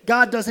me.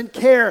 God doesn't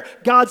care.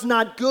 God's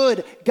not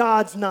good.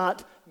 God's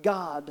not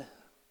God.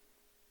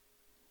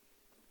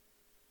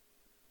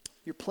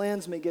 Your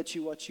plans may get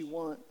you what you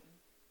want,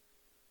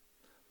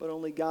 but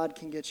only God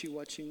can get you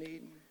what you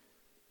need.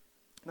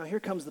 Now here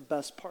comes the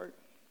best part.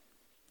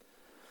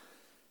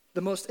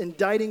 The most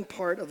indicting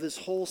part of this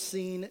whole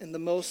scene and the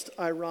most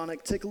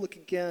ironic. Take a look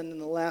again in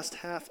the last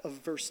half of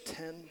verse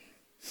 10.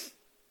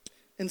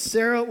 And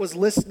Sarah was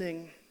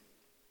listening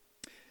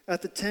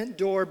at the tent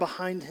door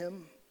behind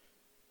him.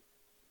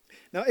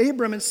 Now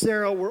Abram and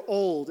Sarah were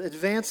old,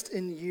 advanced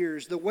in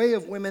years. The way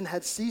of women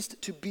had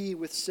ceased to be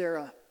with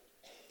Sarah.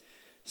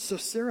 So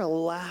Sarah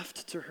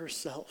laughed to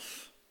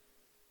herself,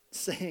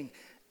 saying,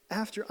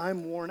 "After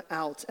I'm worn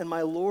out and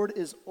my Lord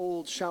is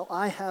old, shall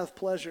I have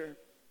pleasure?"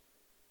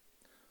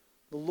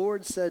 The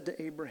Lord said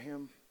to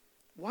Abraham,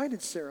 "Why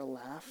did Sarah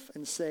laugh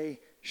and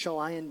say, 'Shall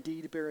I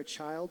indeed bear a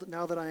child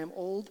now that I am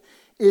old?'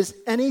 Is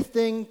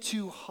anything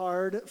too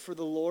hard for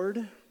the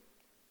Lord?"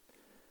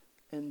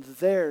 And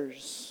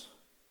there's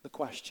the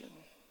question.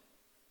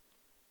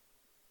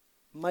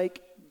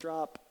 Mic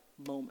drop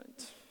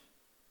moment.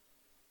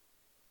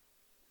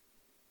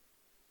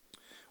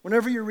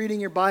 Whenever you're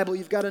reading your Bible,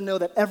 you've got to know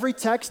that every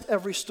text,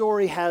 every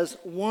story has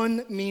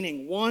one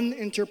meaning, one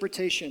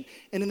interpretation.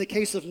 And in the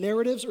case of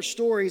narratives or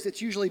stories, it's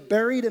usually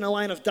buried in a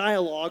line of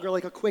dialogue or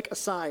like a quick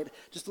aside.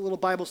 Just a little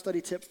Bible study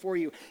tip for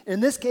you. In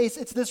this case,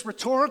 it's this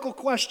rhetorical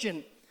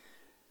question.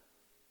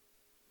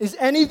 Is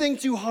anything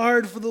too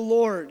hard for the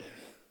Lord?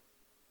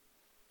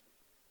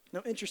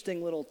 Now,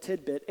 interesting little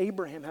tidbit.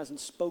 Abraham hasn't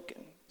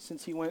spoken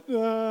since he went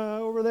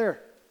over there.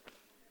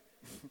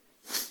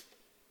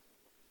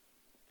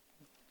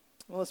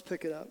 Well, let's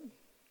pick it up.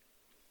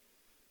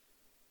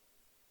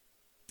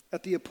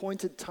 At the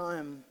appointed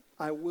time,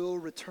 I will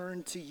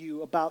return to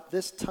you about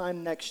this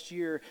time next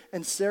year,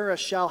 and Sarah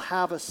shall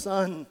have a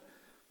son.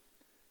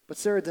 But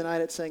Sarah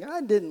denied it, saying, I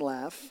didn't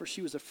laugh, for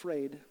she was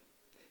afraid.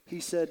 He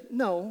said,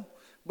 no,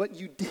 but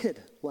you did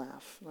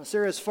laugh. Now,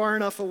 Sarah is far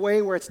enough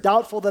away where it's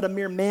doubtful that a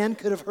mere man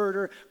could have heard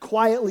her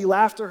quietly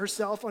laugh to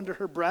herself under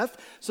her breath,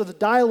 so the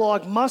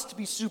dialogue must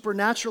be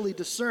supernaturally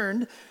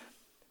discerned.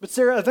 But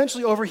Sarah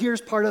eventually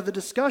overhears part of the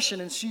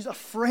discussion, and she's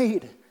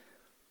afraid.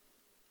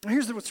 Now,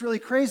 here's what's really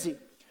crazy.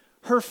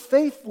 Her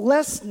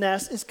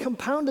faithlessness is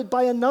compounded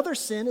by another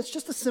sin. It's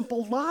just a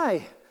simple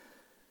lie.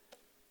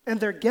 And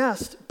their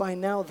guest, by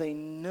now they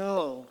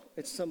know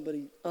it's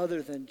somebody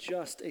other than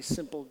just a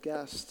simple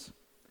guest,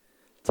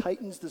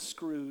 tightens the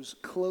screws,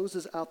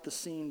 closes out the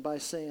scene by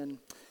saying,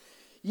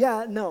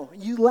 yeah, no,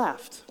 you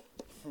laughed.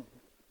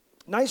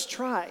 Nice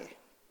try.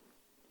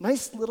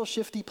 Nice little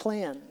shifty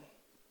plan.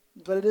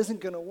 But it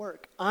isn't going to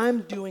work.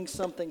 I'm doing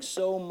something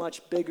so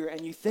much bigger,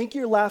 and you think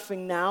you're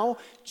laughing now,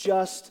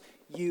 just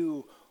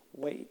you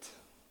wait.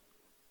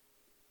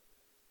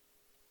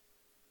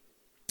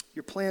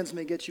 Your plans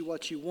may get you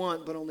what you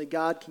want, but only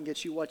God can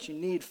get you what you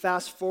need.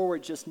 Fast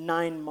forward just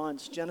 9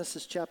 months,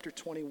 Genesis chapter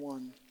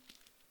 21.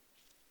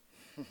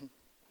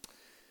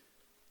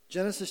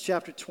 Genesis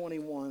chapter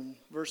 21,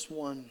 verse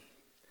 1.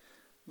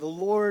 The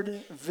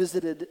Lord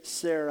visited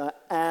Sarah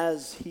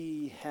as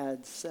he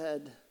had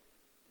said.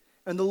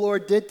 And the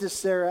Lord did to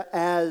Sarah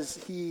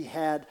as he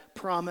had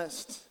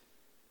promised.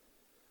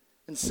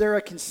 And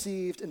Sarah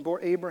conceived and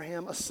bore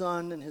Abraham a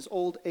son in his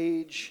old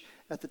age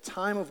at the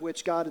time of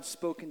which God had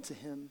spoken to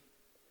him.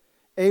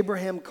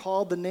 Abraham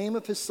called the name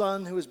of his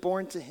son who was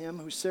born to him,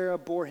 who Sarah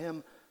bore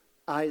him,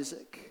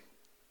 Isaac.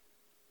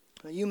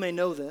 Now you may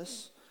know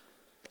this,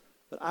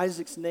 but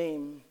Isaac's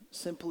name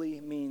simply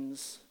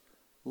means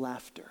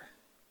laughter.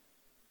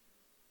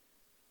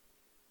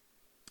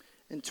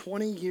 And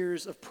 20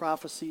 years of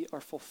prophecy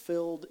are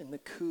fulfilled in the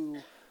coo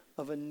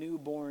of a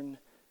newborn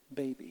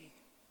baby.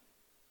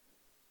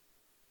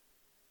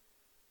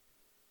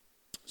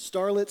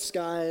 Starlit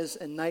skies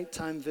and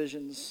nighttime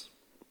visions,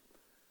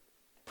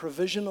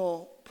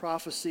 provisional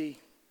prophecy,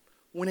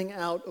 winning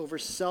out over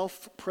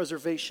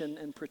self-preservation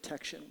and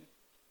protection.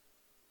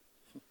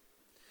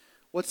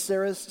 What's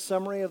Sarah's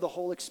summary of the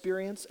whole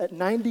experience? At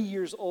 90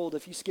 years old,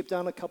 if you skip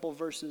down a couple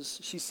verses,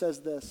 she says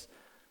this,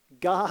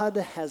 God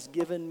has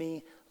given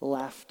me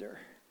laughter.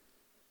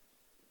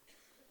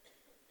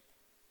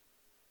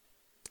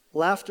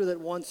 Laughter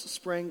that once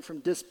sprang from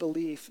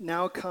disbelief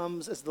now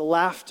comes as the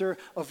laughter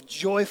of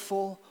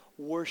joyful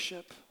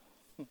worship.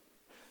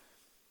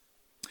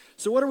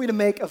 So what are we to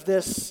make of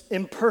this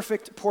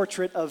imperfect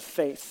portrait of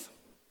faith?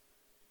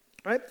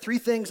 All right, 3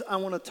 things I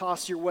want to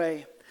toss your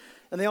way.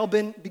 And they all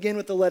begin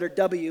with the letter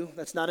W.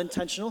 That's not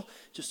intentional,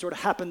 just sort of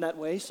happened that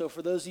way. So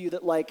for those of you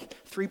that like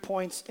 3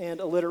 points and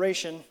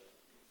alliteration,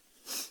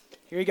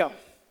 here you go.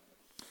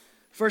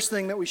 First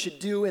thing that we should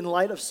do in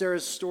light of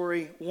Sarah's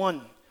story,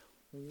 1,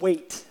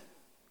 wait.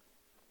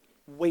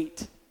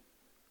 Wait.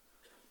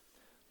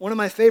 One of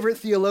my favorite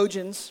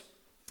theologians,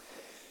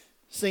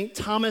 St.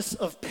 Thomas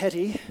of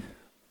Petty,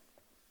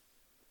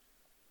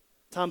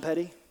 Tom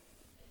Petty,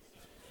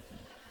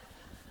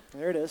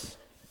 there it is,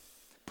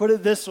 put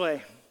it this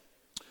way,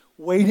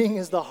 waiting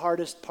is the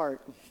hardest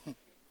part.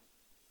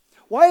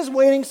 Why is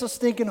waiting so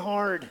stinking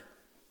hard?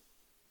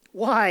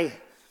 Why?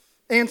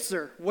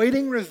 Answer,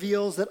 waiting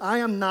reveals that I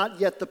am not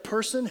yet the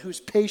person who's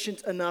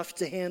patient enough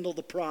to handle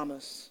the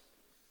promise.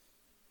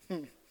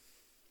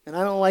 And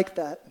I don't like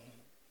that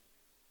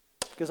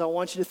because I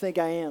want you to think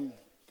I am,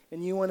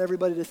 and you want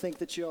everybody to think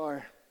that you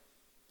are.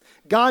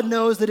 God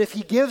knows that if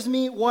he gives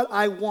me what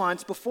I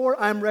want before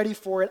I'm ready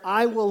for it,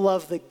 I will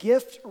love the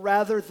gift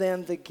rather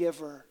than the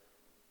giver.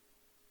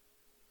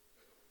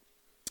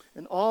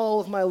 And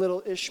all of my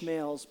little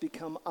Ishmaels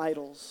become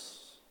idols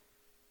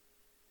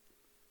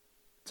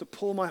to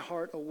pull my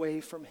heart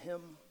away from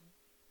him.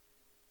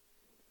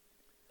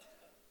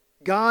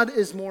 God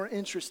is more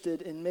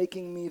interested in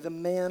making me the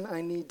man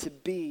I need to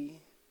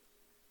be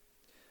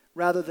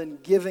rather than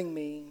giving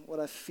me what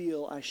I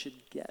feel I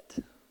should get.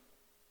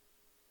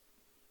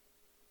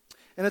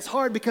 And it's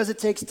hard because it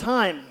takes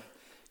time.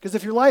 Because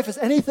if your life is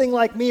anything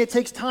like me, it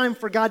takes time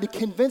for God to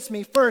convince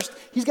me. First,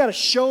 he's got to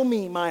show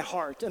me my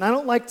heart. And I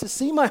don't like to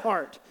see my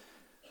heart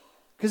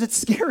because it's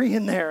scary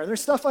in there.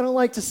 There's stuff I don't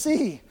like to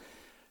see.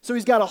 So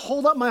he's got to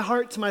hold up my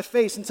heart to my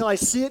face until I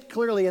see it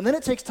clearly. And then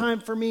it takes time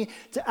for me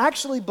to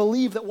actually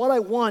believe that what I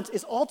want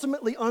is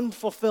ultimately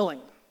unfulfilling.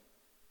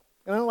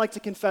 And I don't like to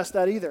confess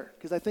that either,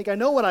 because I think I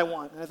know what I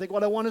want, and I think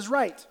what I want is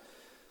right.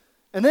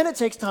 And then it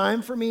takes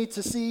time for me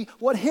to see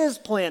what his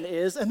plan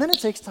is, and then it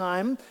takes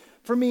time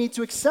for me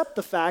to accept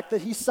the fact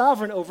that he's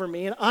sovereign over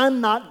me, and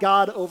I'm not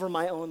God over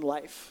my own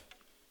life.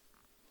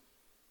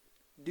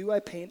 Do I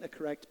paint a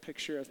correct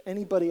picture of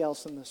anybody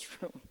else in this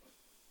room?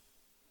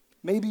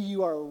 Maybe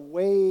you are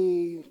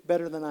way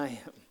better than I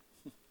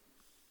am.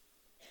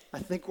 I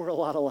think we're a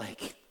lot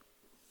alike.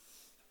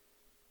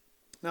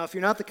 Now, if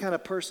you're not the kind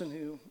of person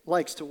who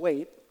likes to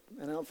wait,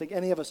 and I don't think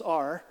any of us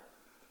are,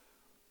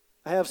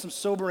 I have some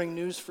sobering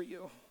news for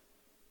you.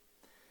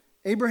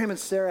 Abraham and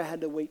Sarah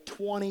had to wait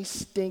 20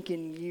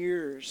 stinking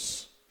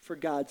years for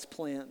God's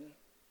plan.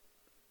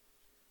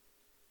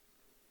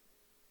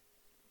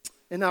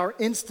 In our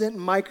instant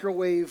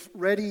microwave,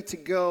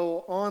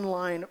 ready-to-go,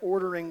 online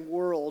ordering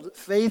world,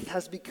 faith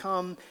has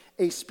become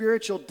a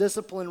spiritual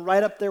discipline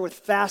right up there with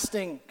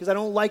fasting, because I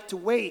don't like to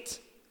wait.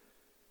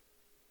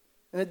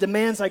 And it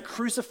demands I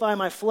crucify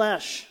my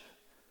flesh.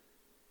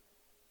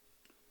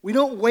 We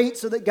don't wait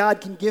so that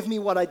God can give me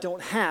what I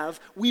don't have.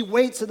 We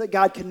wait so that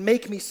God can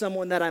make me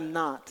someone that I'm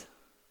not.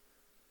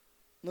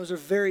 And those are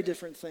very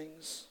different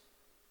things.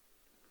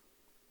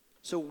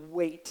 So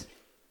wait.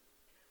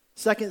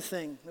 Second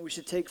thing that we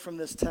should take from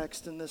this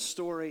text and this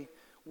story,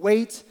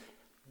 wait,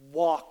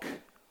 walk.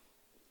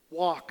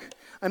 Walk.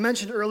 I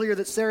mentioned earlier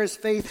that Sarah's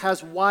faith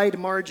has wide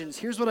margins.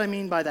 Here's what I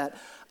mean by that.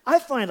 I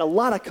find a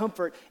lot of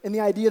comfort in the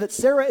idea that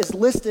Sarah is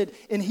listed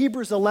in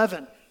Hebrews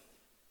 11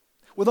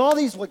 with all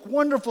these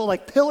wonderful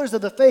pillars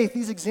of the faith,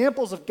 these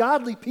examples of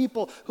godly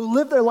people who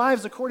live their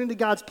lives according to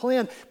God's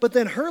plan. But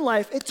then her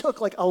life, it took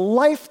a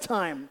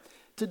lifetime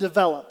to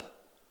develop.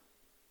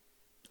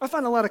 I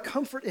find a lot of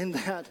comfort in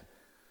that.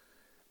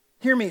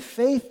 Hear me,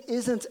 faith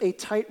isn't a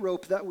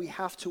tightrope that we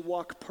have to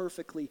walk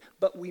perfectly,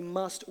 but we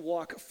must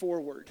walk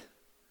forward.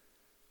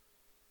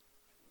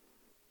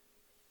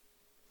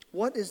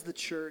 What is the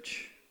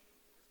church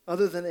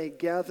other than a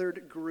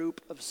gathered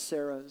group of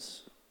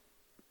Sarahs?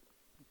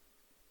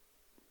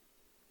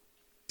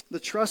 The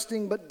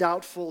trusting but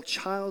doubtful,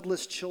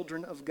 childless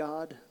children of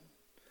God,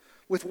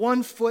 with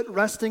one foot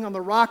resting on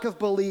the rock of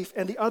belief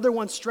and the other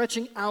one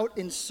stretching out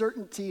in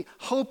certainty,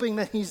 hoping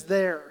that he's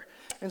there.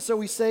 And so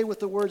we say with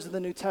the words of the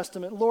New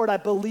Testament, Lord, I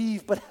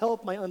believe, but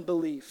help my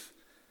unbelief.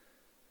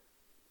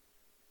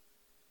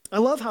 I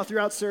love how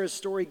throughout Sarah's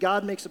story,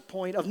 God makes a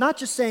point of not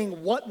just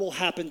saying what will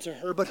happen to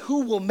her, but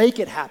who will make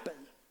it happen.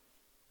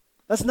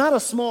 That's not a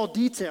small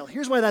detail.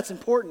 Here's why that's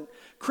important.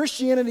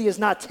 Christianity is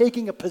not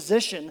taking a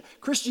position.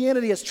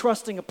 Christianity is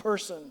trusting a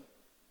person.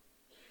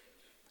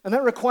 And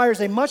that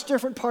requires a much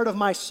different part of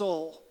my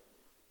soul.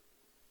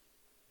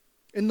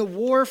 In the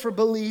war for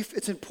belief,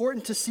 it's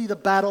important to see the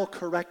battle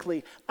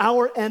correctly.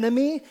 Our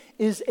enemy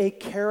is a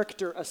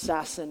character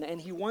assassin, and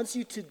he wants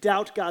you to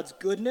doubt God's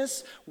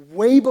goodness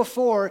way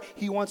before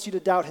he wants you to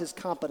doubt his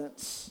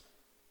competence.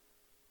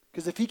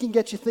 Because if he can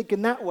get you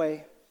thinking that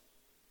way,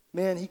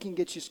 man, he can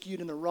get you skewed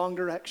in the wrong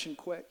direction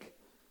quick.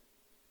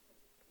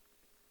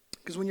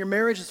 Because when your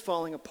marriage is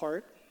falling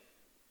apart,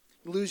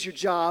 you lose your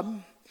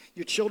job,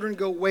 your children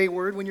go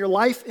wayward, when your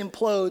life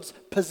implodes,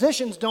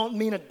 positions don't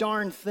mean a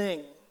darn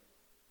thing.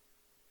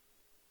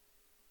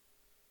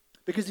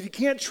 Because if you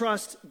can't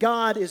trust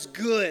God is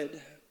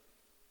good,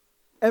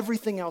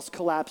 everything else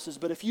collapses.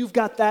 But if you've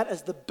got that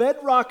as the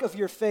bedrock of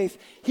your faith,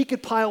 he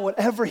could pile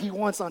whatever he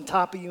wants on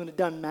top of you and it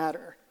doesn't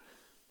matter.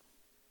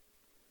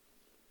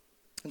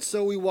 And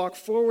so we walk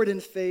forward in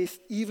faith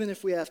even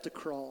if we have to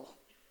crawl.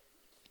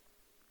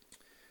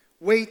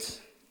 Wait,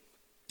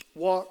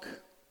 walk,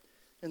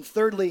 and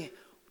thirdly,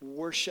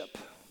 worship.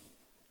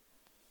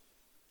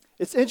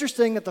 It's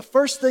interesting that the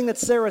first thing that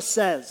Sarah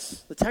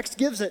says, the text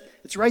gives it,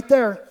 it's right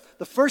there.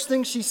 The first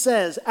thing she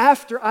says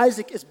after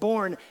Isaac is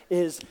born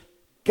is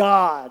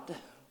God.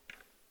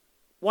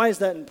 Why is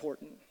that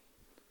important?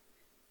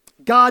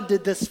 God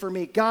did this for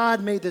me.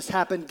 God made this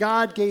happen.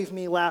 God gave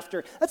me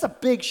laughter. That's a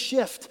big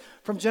shift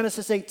from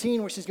Genesis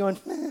 18 where she's going,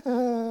 I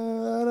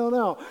don't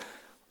know.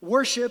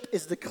 Worship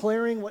is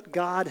declaring what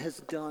God has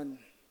done.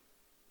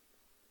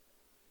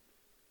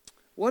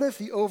 What if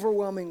the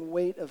overwhelming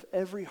weight of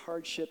every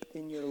hardship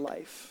in your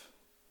life,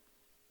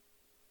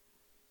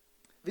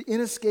 the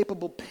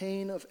inescapable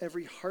pain of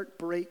every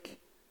heartbreak,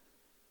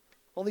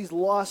 all these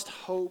lost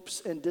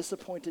hopes and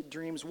disappointed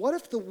dreams, what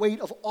if the weight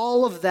of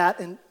all of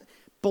that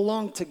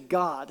belonged to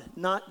God,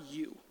 not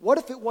you? What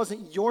if it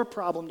wasn't your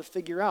problem to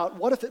figure out?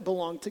 What if it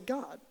belonged to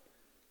God?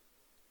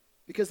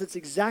 Because that's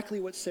exactly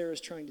what Sarah's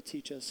trying to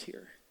teach us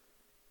here.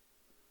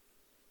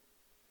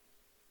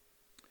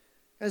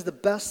 Guys, the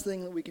best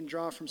thing that we can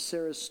draw from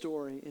Sarah's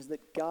story is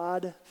that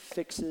God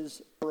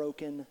fixes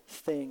broken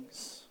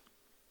things.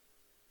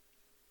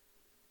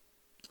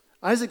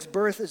 Isaac's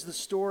birth is the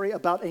story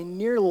about a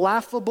near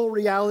laughable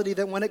reality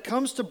that when it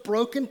comes to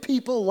broken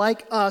people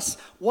like us,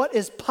 what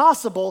is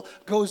possible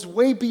goes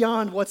way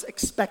beyond what's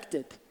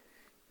expected.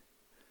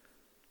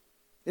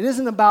 It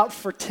isn't about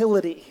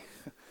fertility.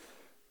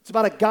 It's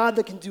about a God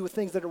that can do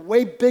things that are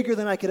way bigger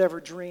than I could ever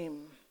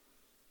dream.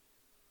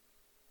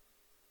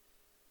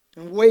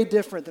 And way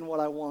different than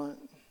what I want.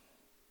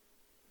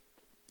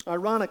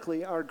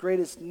 Ironically, our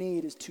greatest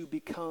need is to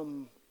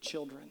become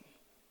children.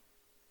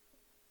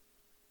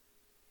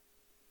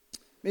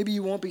 Maybe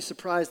you won't be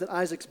surprised that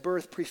Isaac's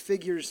birth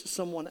prefigures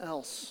someone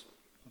else.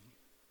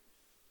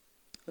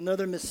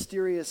 Another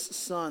mysterious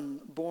son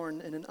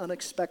born in an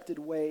unexpected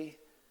way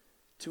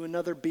to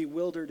another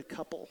bewildered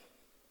couple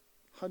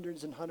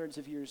hundreds and hundreds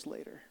of years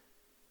later.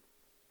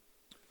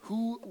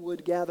 Who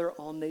would gather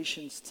all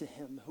nations to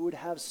him? Who would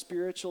have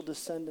spiritual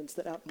descendants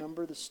that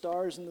outnumber the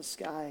stars in the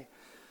sky?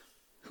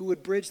 Who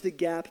would bridge the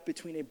gap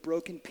between a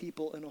broken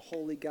people and a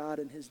holy God,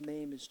 and his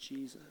name is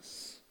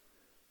Jesus.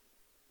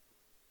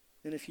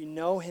 And if you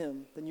know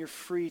him, then you're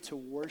free to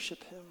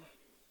worship him.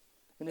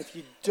 And if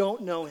you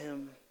don't know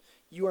him,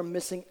 you are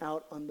missing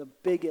out on the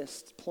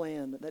biggest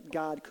plan that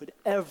God could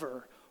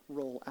ever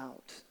roll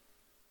out.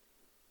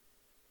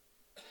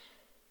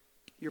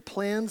 Your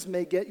plans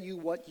may get you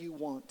what you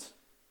want,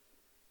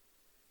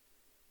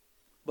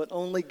 but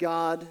only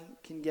God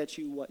can get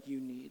you what you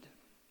need.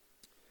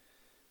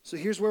 So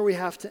here's where we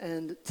have to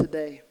end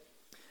today.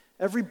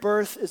 Every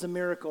birth is a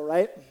miracle,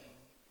 right?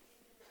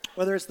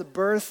 Whether it's the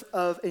birth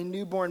of a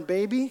newborn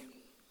baby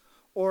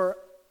or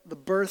the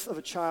birth of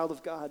a child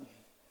of God.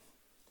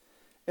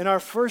 In our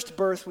first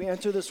birth, we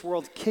enter this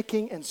world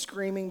kicking and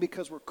screaming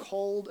because we're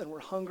cold and we're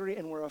hungry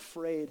and we're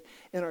afraid.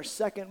 In our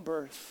second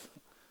birth,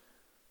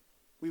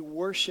 we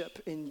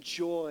worship in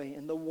joy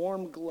in the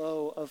warm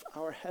glow of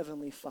our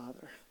Heavenly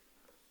Father.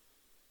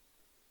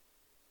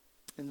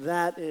 And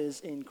that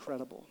is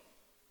incredible.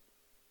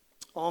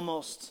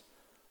 Almost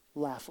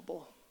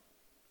laughable.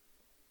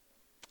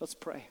 Let's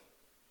pray.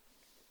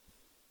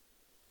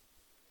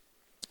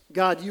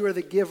 God, you are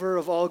the giver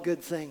of all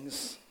good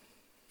things.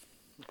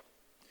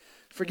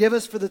 Forgive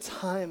us for the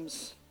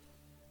times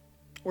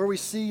where we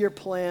see your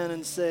plan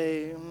and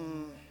say,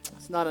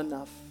 it's not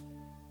enough.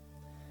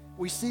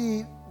 We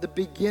see the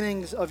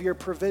beginnings of your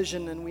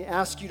provision and we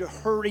ask you to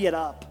hurry it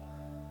up.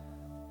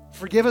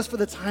 Forgive us for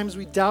the times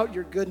we doubt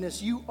your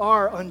goodness. You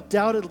are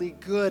undoubtedly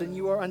good and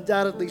you are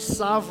undoubtedly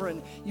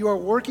sovereign. You are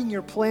working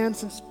your plan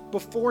since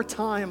before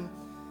time.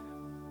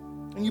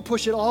 And you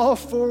push it all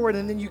forward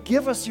and then you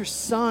give us your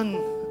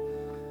Son.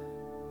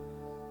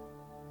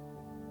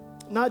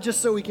 Not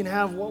just so we can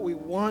have what we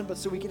want, but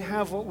so we can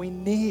have what we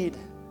need.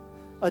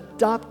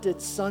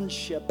 Adopted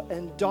sonship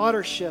and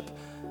daughtership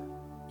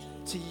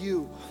to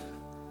you.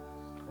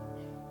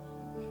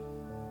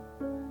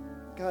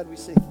 God, we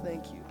say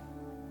thank you.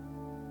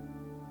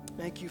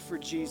 Thank you for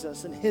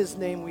Jesus. In his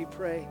name we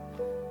pray.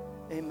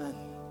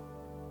 Amen.